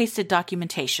copy and pasted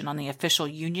documentation on the official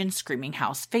Union Screaming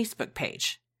House Facebook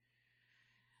page.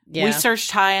 Yeah. We searched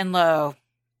high and low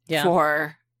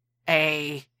for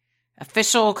a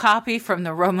official copy from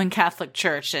the Roman Catholic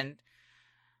Church, and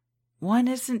one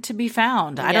isn't to be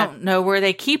found. I don't know where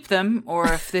they keep them,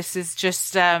 or if this is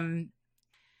just,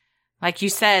 like you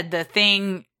said, the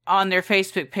thing on their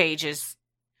Facebook page is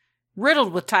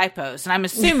riddled with typos, and I'm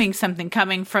assuming something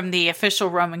coming from the official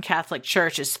Roman Catholic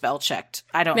Church is spell checked.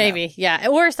 I don't know. Maybe, yeah.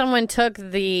 Or someone took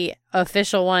the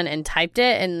official one and typed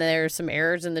it, and there's some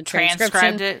errors in the transcription.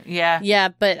 Transcribed it, yeah. Yeah,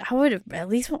 but I would have at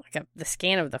least want the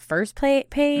scan of the first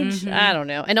page. I don't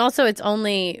know. And also, it's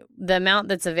only the amount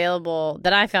that's available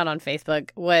that I found on Facebook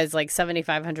was like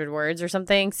 7,500 words or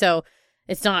something. So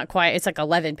it's not quite. It's like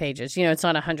 11 pages. It's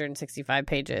not 165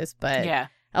 pages, but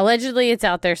allegedly it's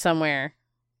out there somewhere.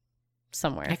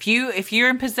 If you're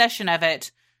in possession of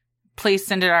it, please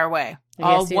send it our way.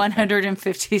 All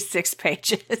 156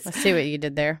 pages. Let's see what you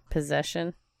did there.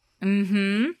 Possession.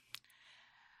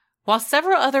 While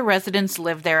several other residents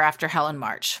lived there after Helen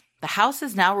March, the house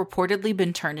has now reportedly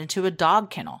been turned into a dog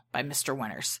kennel by Mr.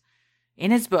 Winters.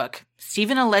 In his book,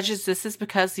 Steven alleges this is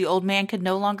because the old man could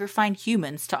no longer find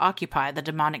humans to occupy the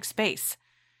demonic space.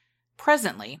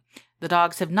 Presently, the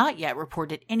dogs have not yet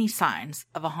reported any signs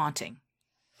of a haunting.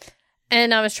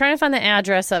 And I was trying to find the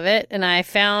address of it, and I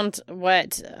found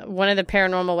what one of the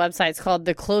paranormal websites called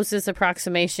The Closest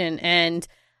Approximation, and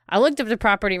I looked up the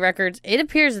property records. It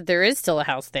appears that there is still a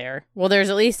house there. Well, there's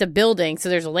at least a building, so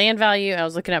there's a land value. I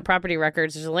was looking at property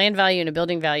records. There's a land value and a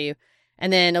building value,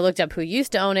 And then I looked up who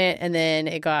used to own it, and then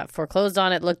it got foreclosed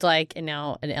on, it looked like, and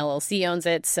now an LLC owns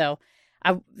it. So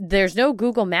there's no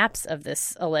Google Maps of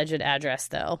this alleged address,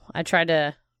 though. I tried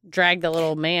to drag the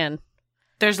little man.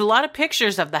 There's a lot of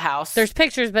pictures of the house. There's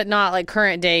pictures, but not like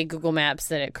current day Google Maps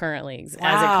that it currently as it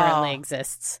currently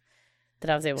exists that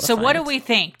I was able to So find. what do we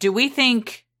think? Do we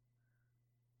think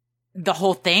the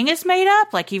whole thing is made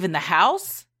up? Like even the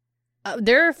house?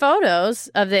 There are photos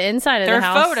of the inside of the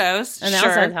house. There are photos, and the sure.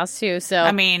 outside of the house too. So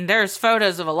I mean, there's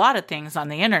photos of a lot of things on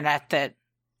the internet that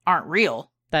aren't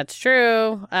real. that's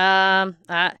true. Yeah,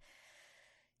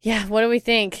 what do we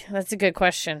think? That's a good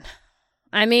question.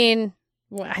 I mean,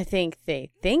 I think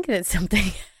they think that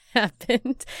something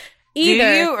happened.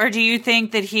 Either Do you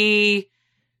think that he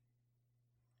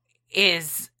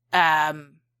is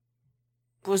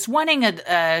was wanting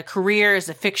a career as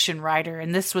a fiction writer,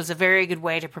 and this was a very good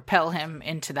way to propel him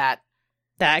into that?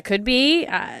 that could be.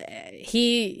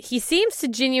 He seems to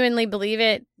genuinely believe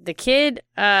it. The kid,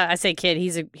 I say kid,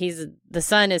 the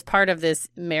son is part of this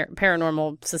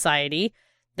paranormal society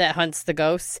that hunts the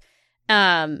ghosts.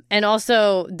 And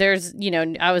also there's,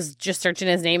 I was just searching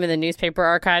his name in the newspaper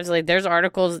archives. Like there's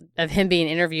articles of him being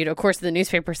interviewed. Of course, the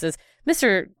newspaper says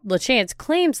Mr. LaChance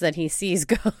claims that he sees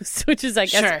ghosts, which is, I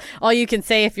guess, Sure. all you can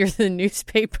say if you're the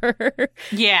newspaper.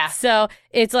 Yeah. So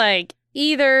it's like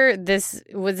either this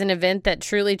was an event that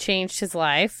truly changed his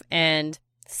life and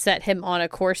set him on a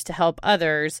course to help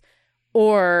others,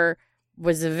 or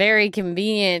was a very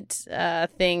convenient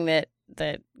thing that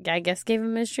I guess gave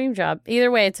him his dream job. Either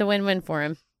way, it's a win-win for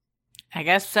him. I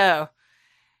guess so.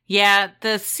 Yeah,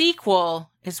 the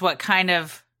sequel is what kind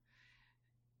of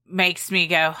makes me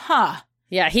go, huh.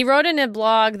 Yeah, he wrote in a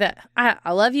blog that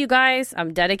I love you guys.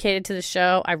 I'm dedicated to the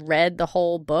show. I read the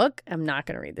whole book. I'm not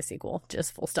going to read the sequel.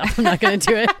 Just full stop. I'm not going to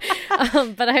do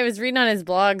it. But I was reading on his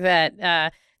blog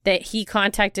that he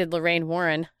contacted Lorraine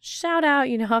Warren. Shout out,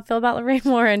 you know how I feel about Lorraine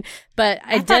Warren. But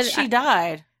I thought she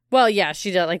died. Well, yeah,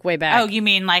 she did, like way back. Oh, you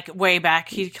mean like way back?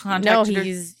 He contacted No, her?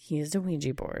 he used a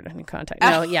Ouija board and he contacted.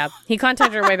 No, yeah, he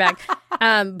contacted her way back.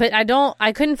 But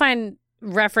I couldn't find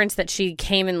reference that she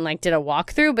came and like did a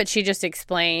walkthrough, but she just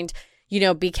explained,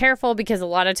 be careful because a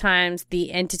lot of times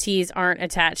the entities aren't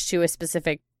attached to a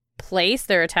specific place;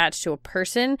 they're attached to a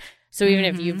person. So even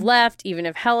if you've left, even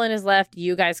if Helen has left,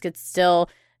 you guys could still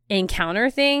encounter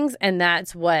things, and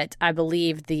that's what I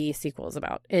believe the sequel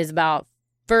is about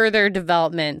further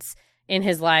developments in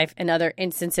his life and other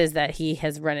instances that he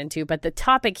has run into. But the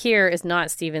topic here is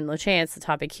not Stephen LaChance. The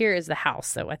topic here is the house.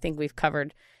 So I think we've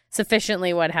covered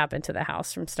sufficiently what happened to the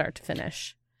house from start to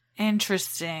finish.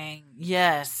 Interesting.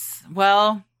 Yes.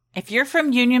 Well, if you're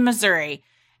from Union, Missouri,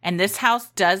 and this house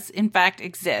does in fact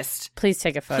exist, Please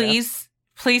take a photo.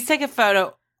 Please take a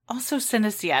photo. Also send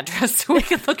us the address so we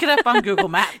can look it up on Google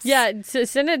Maps. Yeah, so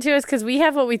send it to us because we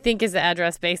have what we think is the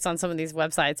address based on some of these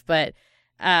websites, but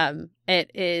it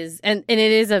is, and it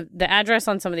is the address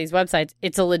on some of these websites.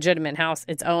 It's a legitimate house.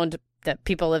 It's owned, that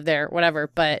people live there, whatever.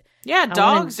 But yeah,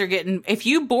 dogs are getting. If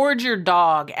you board your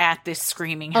dog at this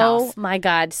screaming house, oh my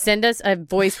God, send us a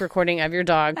voice recording of your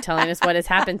dog telling us what has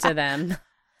happened to them,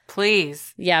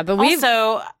 please. Yeah, but we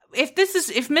also, if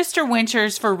Mr.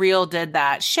 Winters for real did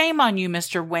that, shame on you,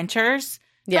 Mr. Winters.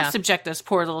 Yeah. Don't subject those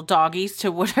poor little doggies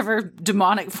to whatever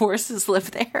demonic forces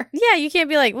live there. Yeah, you can't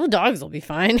be like, well, dogs will be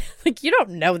fine. Like, you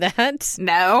don't know that.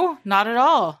 No, not at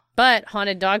all. But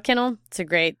haunted dog kennel, it's a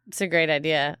great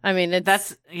idea. I mean,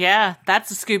 that's a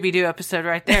Scooby-Doo episode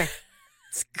right there.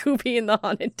 Scooby and the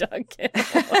haunted dog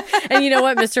kennel. And you know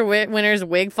what? Mr. Winter's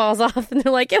wig falls off, and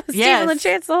they're like, it was Stephen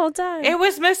LaChance the whole time. It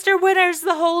was Mr. Winters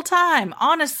the whole time.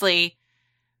 Honestly,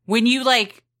 when you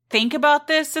think about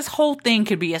this whole thing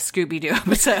could be a Scooby-Doo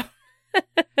episode.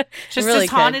 Just really this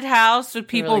haunted house with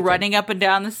people really running up and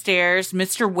down the stairs.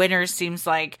 Mr. Winters seems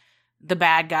like the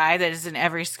bad guy that is in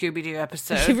every Scooby-Doo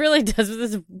episode. He really does. With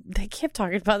this, they kept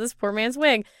talking about this poor man's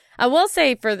wig. I will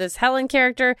say for this Helen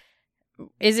character,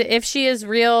 if she is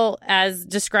real as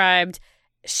described,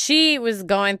 she was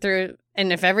going through,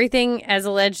 and if everything as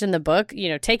alleged in the book,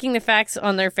 taking the facts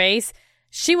on their face,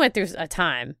 she went through a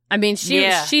time. I mean,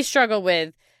 she struggled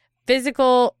with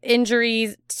physical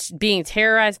injuries, being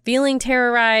terrorized, feeling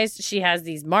terrorized. She has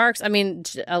these marks. I mean,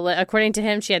 according to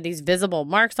him, she had these visible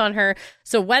marks on her.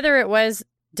 So whether it was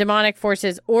demonic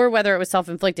forces or whether it was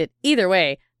self-inflicted, either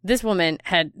way, this woman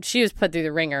she was put through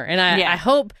the ringer. And I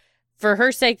hope for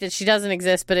her sake that she doesn't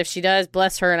exist, but if she does,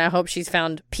 bless her. And I hope she's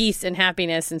found peace and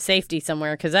happiness and safety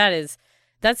somewhere, because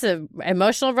that's a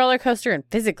emotional roller coaster and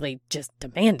physically just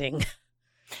demanding.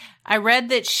 I read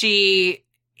that she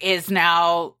is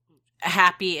now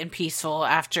happy and peaceful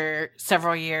after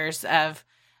several years of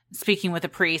speaking with a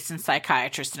priest and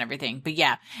psychiatrist and everything. But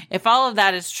yeah, if all of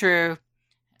that is true,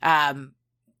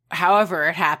 however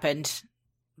it happened,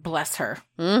 bless her.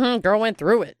 Girl went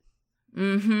through it.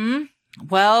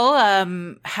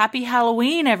 Well, happy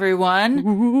Halloween, everyone.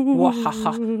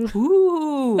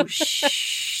 Ooh,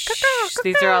 shh.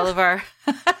 These are all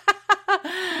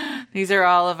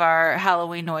of our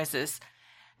Halloween noises.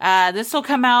 This will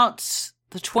come out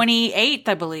the 28th,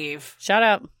 I believe. Shout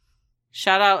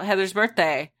out Heather's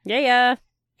birthday. Yeah.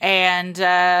 And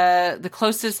the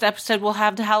closest episode we'll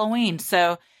have to Halloween.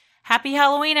 So happy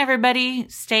Halloween, everybody.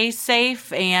 Stay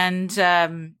safe and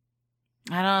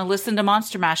I don't know, listen to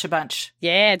Monster Mash a bunch.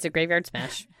 Yeah, it's a graveyard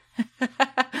smash.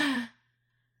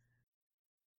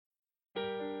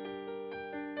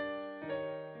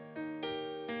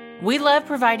 We love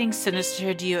providing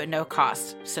Sinisterhood to you at no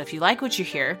cost. So if you like what you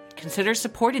hear, consider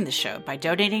supporting the show by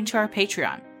donating to our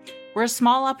Patreon. We're a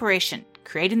small operation,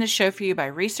 creating the show for you by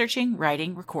researching,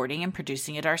 writing, recording, and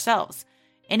producing it ourselves.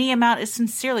 Any amount is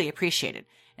sincerely appreciated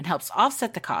and helps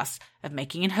offset the cost of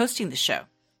making and hosting the show.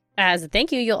 As a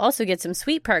thank you, you'll also get some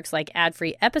sweet perks like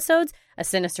ad-free episodes, a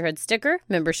Sinisterhood sticker,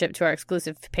 membership to our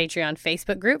exclusive Patreon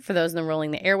Facebook group for those in the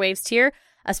Rolling the Airwaves tier,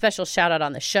 a special shout-out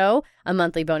on the show, a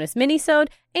monthly bonus mini-sode,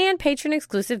 and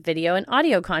patron-exclusive video and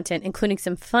audio content, including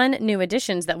some fun new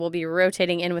additions that we'll be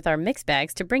rotating in with our mix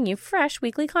bags to bring you fresh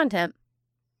weekly content.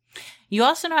 You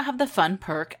also now have the fun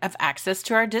perk of access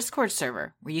to our Discord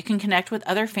server, where you can connect with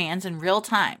other fans in real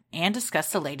time and discuss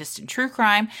the latest in true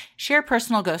crime, share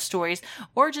personal ghost stories,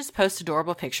 or just post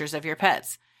adorable pictures of your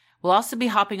pets. We'll also be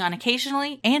hopping on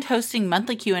occasionally and hosting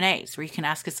monthly Q&As where you can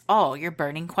ask us all your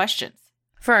burning questions.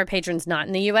 For our patrons not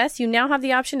in the U.S., you now have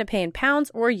the option to pay in pounds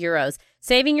or euros,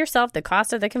 saving yourself the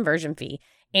cost of the conversion fee.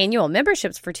 Annual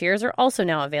memberships for tiers are also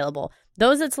now available.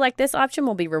 Those that select this option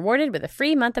will be rewarded with a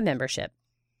free month of membership.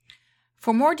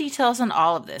 For more details on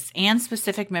all of this and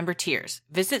specific member tiers,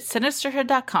 visit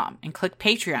Sinisterhood.com and click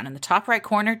Patreon in the top right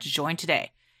corner to join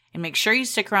today. And make sure you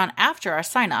stick around after our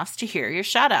sign-offs to hear your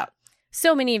shout-out.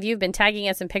 So many of you have been tagging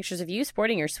us in pictures of you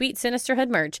sporting your sweet Sinisterhood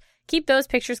merch. Keep those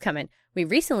pictures coming. We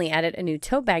recently added a new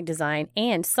tote bag design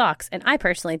and socks, and I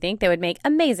personally think they would make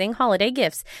amazing holiday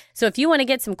gifts. So if you want to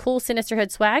get some cool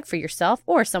Sinisterhood swag for yourself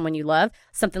or someone you love,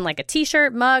 something like a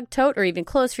t-shirt, mug, tote, or even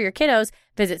clothes for your kiddos,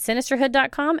 visit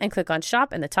Sinisterhood.com and click on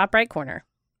Shop in the top right corner.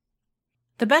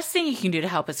 The best thing you can do to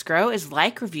help us grow is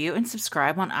like, review, and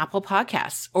subscribe on Apple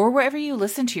Podcasts or wherever you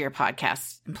listen to your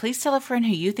podcasts. And please tell a friend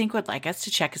who you think would like us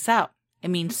to check us out. It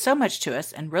means so much to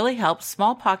us and really helps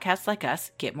small podcasts like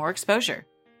us get more exposure.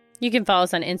 You can follow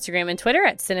us on Instagram and Twitter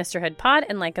at SinisterhoodPod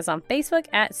and like us on Facebook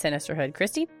at Sinisterhood.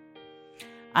 Christy?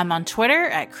 I'm on Twitter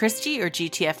at Christy or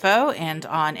GTFO and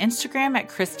on Instagram at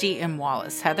Christy M.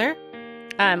 Wallace. Heather?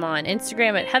 I'm on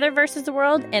Instagram at Heather vs. the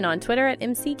World and on Twitter at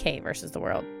MCK vs. the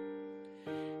World.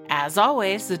 As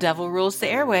always, the devil rules the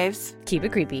airwaves. Keep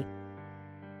it creepy.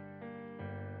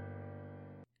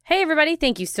 Hey everybody,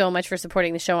 thank you so much for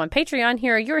supporting the show on Patreon.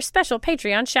 Here are your special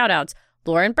Patreon shoutouts.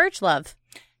 Lauren Birchlove,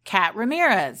 Kat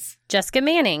Ramirez, Jessica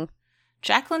Manning,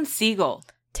 Jacqueline Siegel,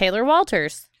 Taylor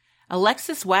Walters,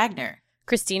 Alexis Wagner,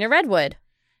 Christina Redwood,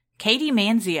 Katie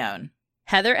Manzione,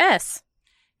 Heather S.,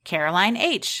 Caroline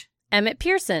H., Emmett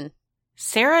Pearson,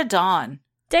 Sarah Dawn,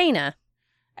 Dana,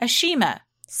 Ashima,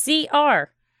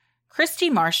 CR, Christy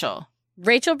Marshall,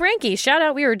 Rachel Brinke. Shout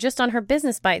out, we were just on her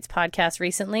Business Bites podcast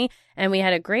recently, and we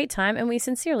had a great time, and we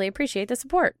sincerely appreciate the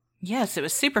support. Yes, it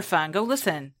was super fun. Go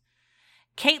listen.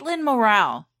 Caitlin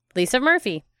Morale, Lisa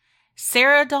Murphy,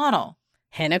 Sarah Donnell,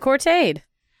 Hannah Cortade,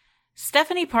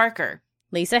 Stephanie Parker,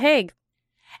 Lisa Haig,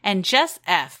 and Jess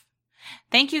F.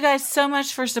 Thank you guys so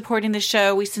much for supporting the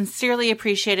show. We sincerely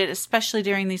appreciate it, especially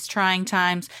during these trying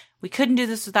times. We couldn't do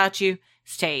this without you.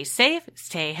 Stay safe,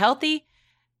 stay healthy,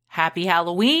 happy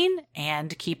Halloween,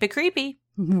 and keep it creepy.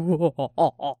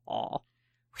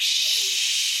 Shh.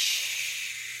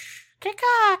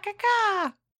 Kaka,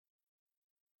 kaka.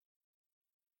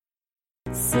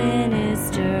 Sin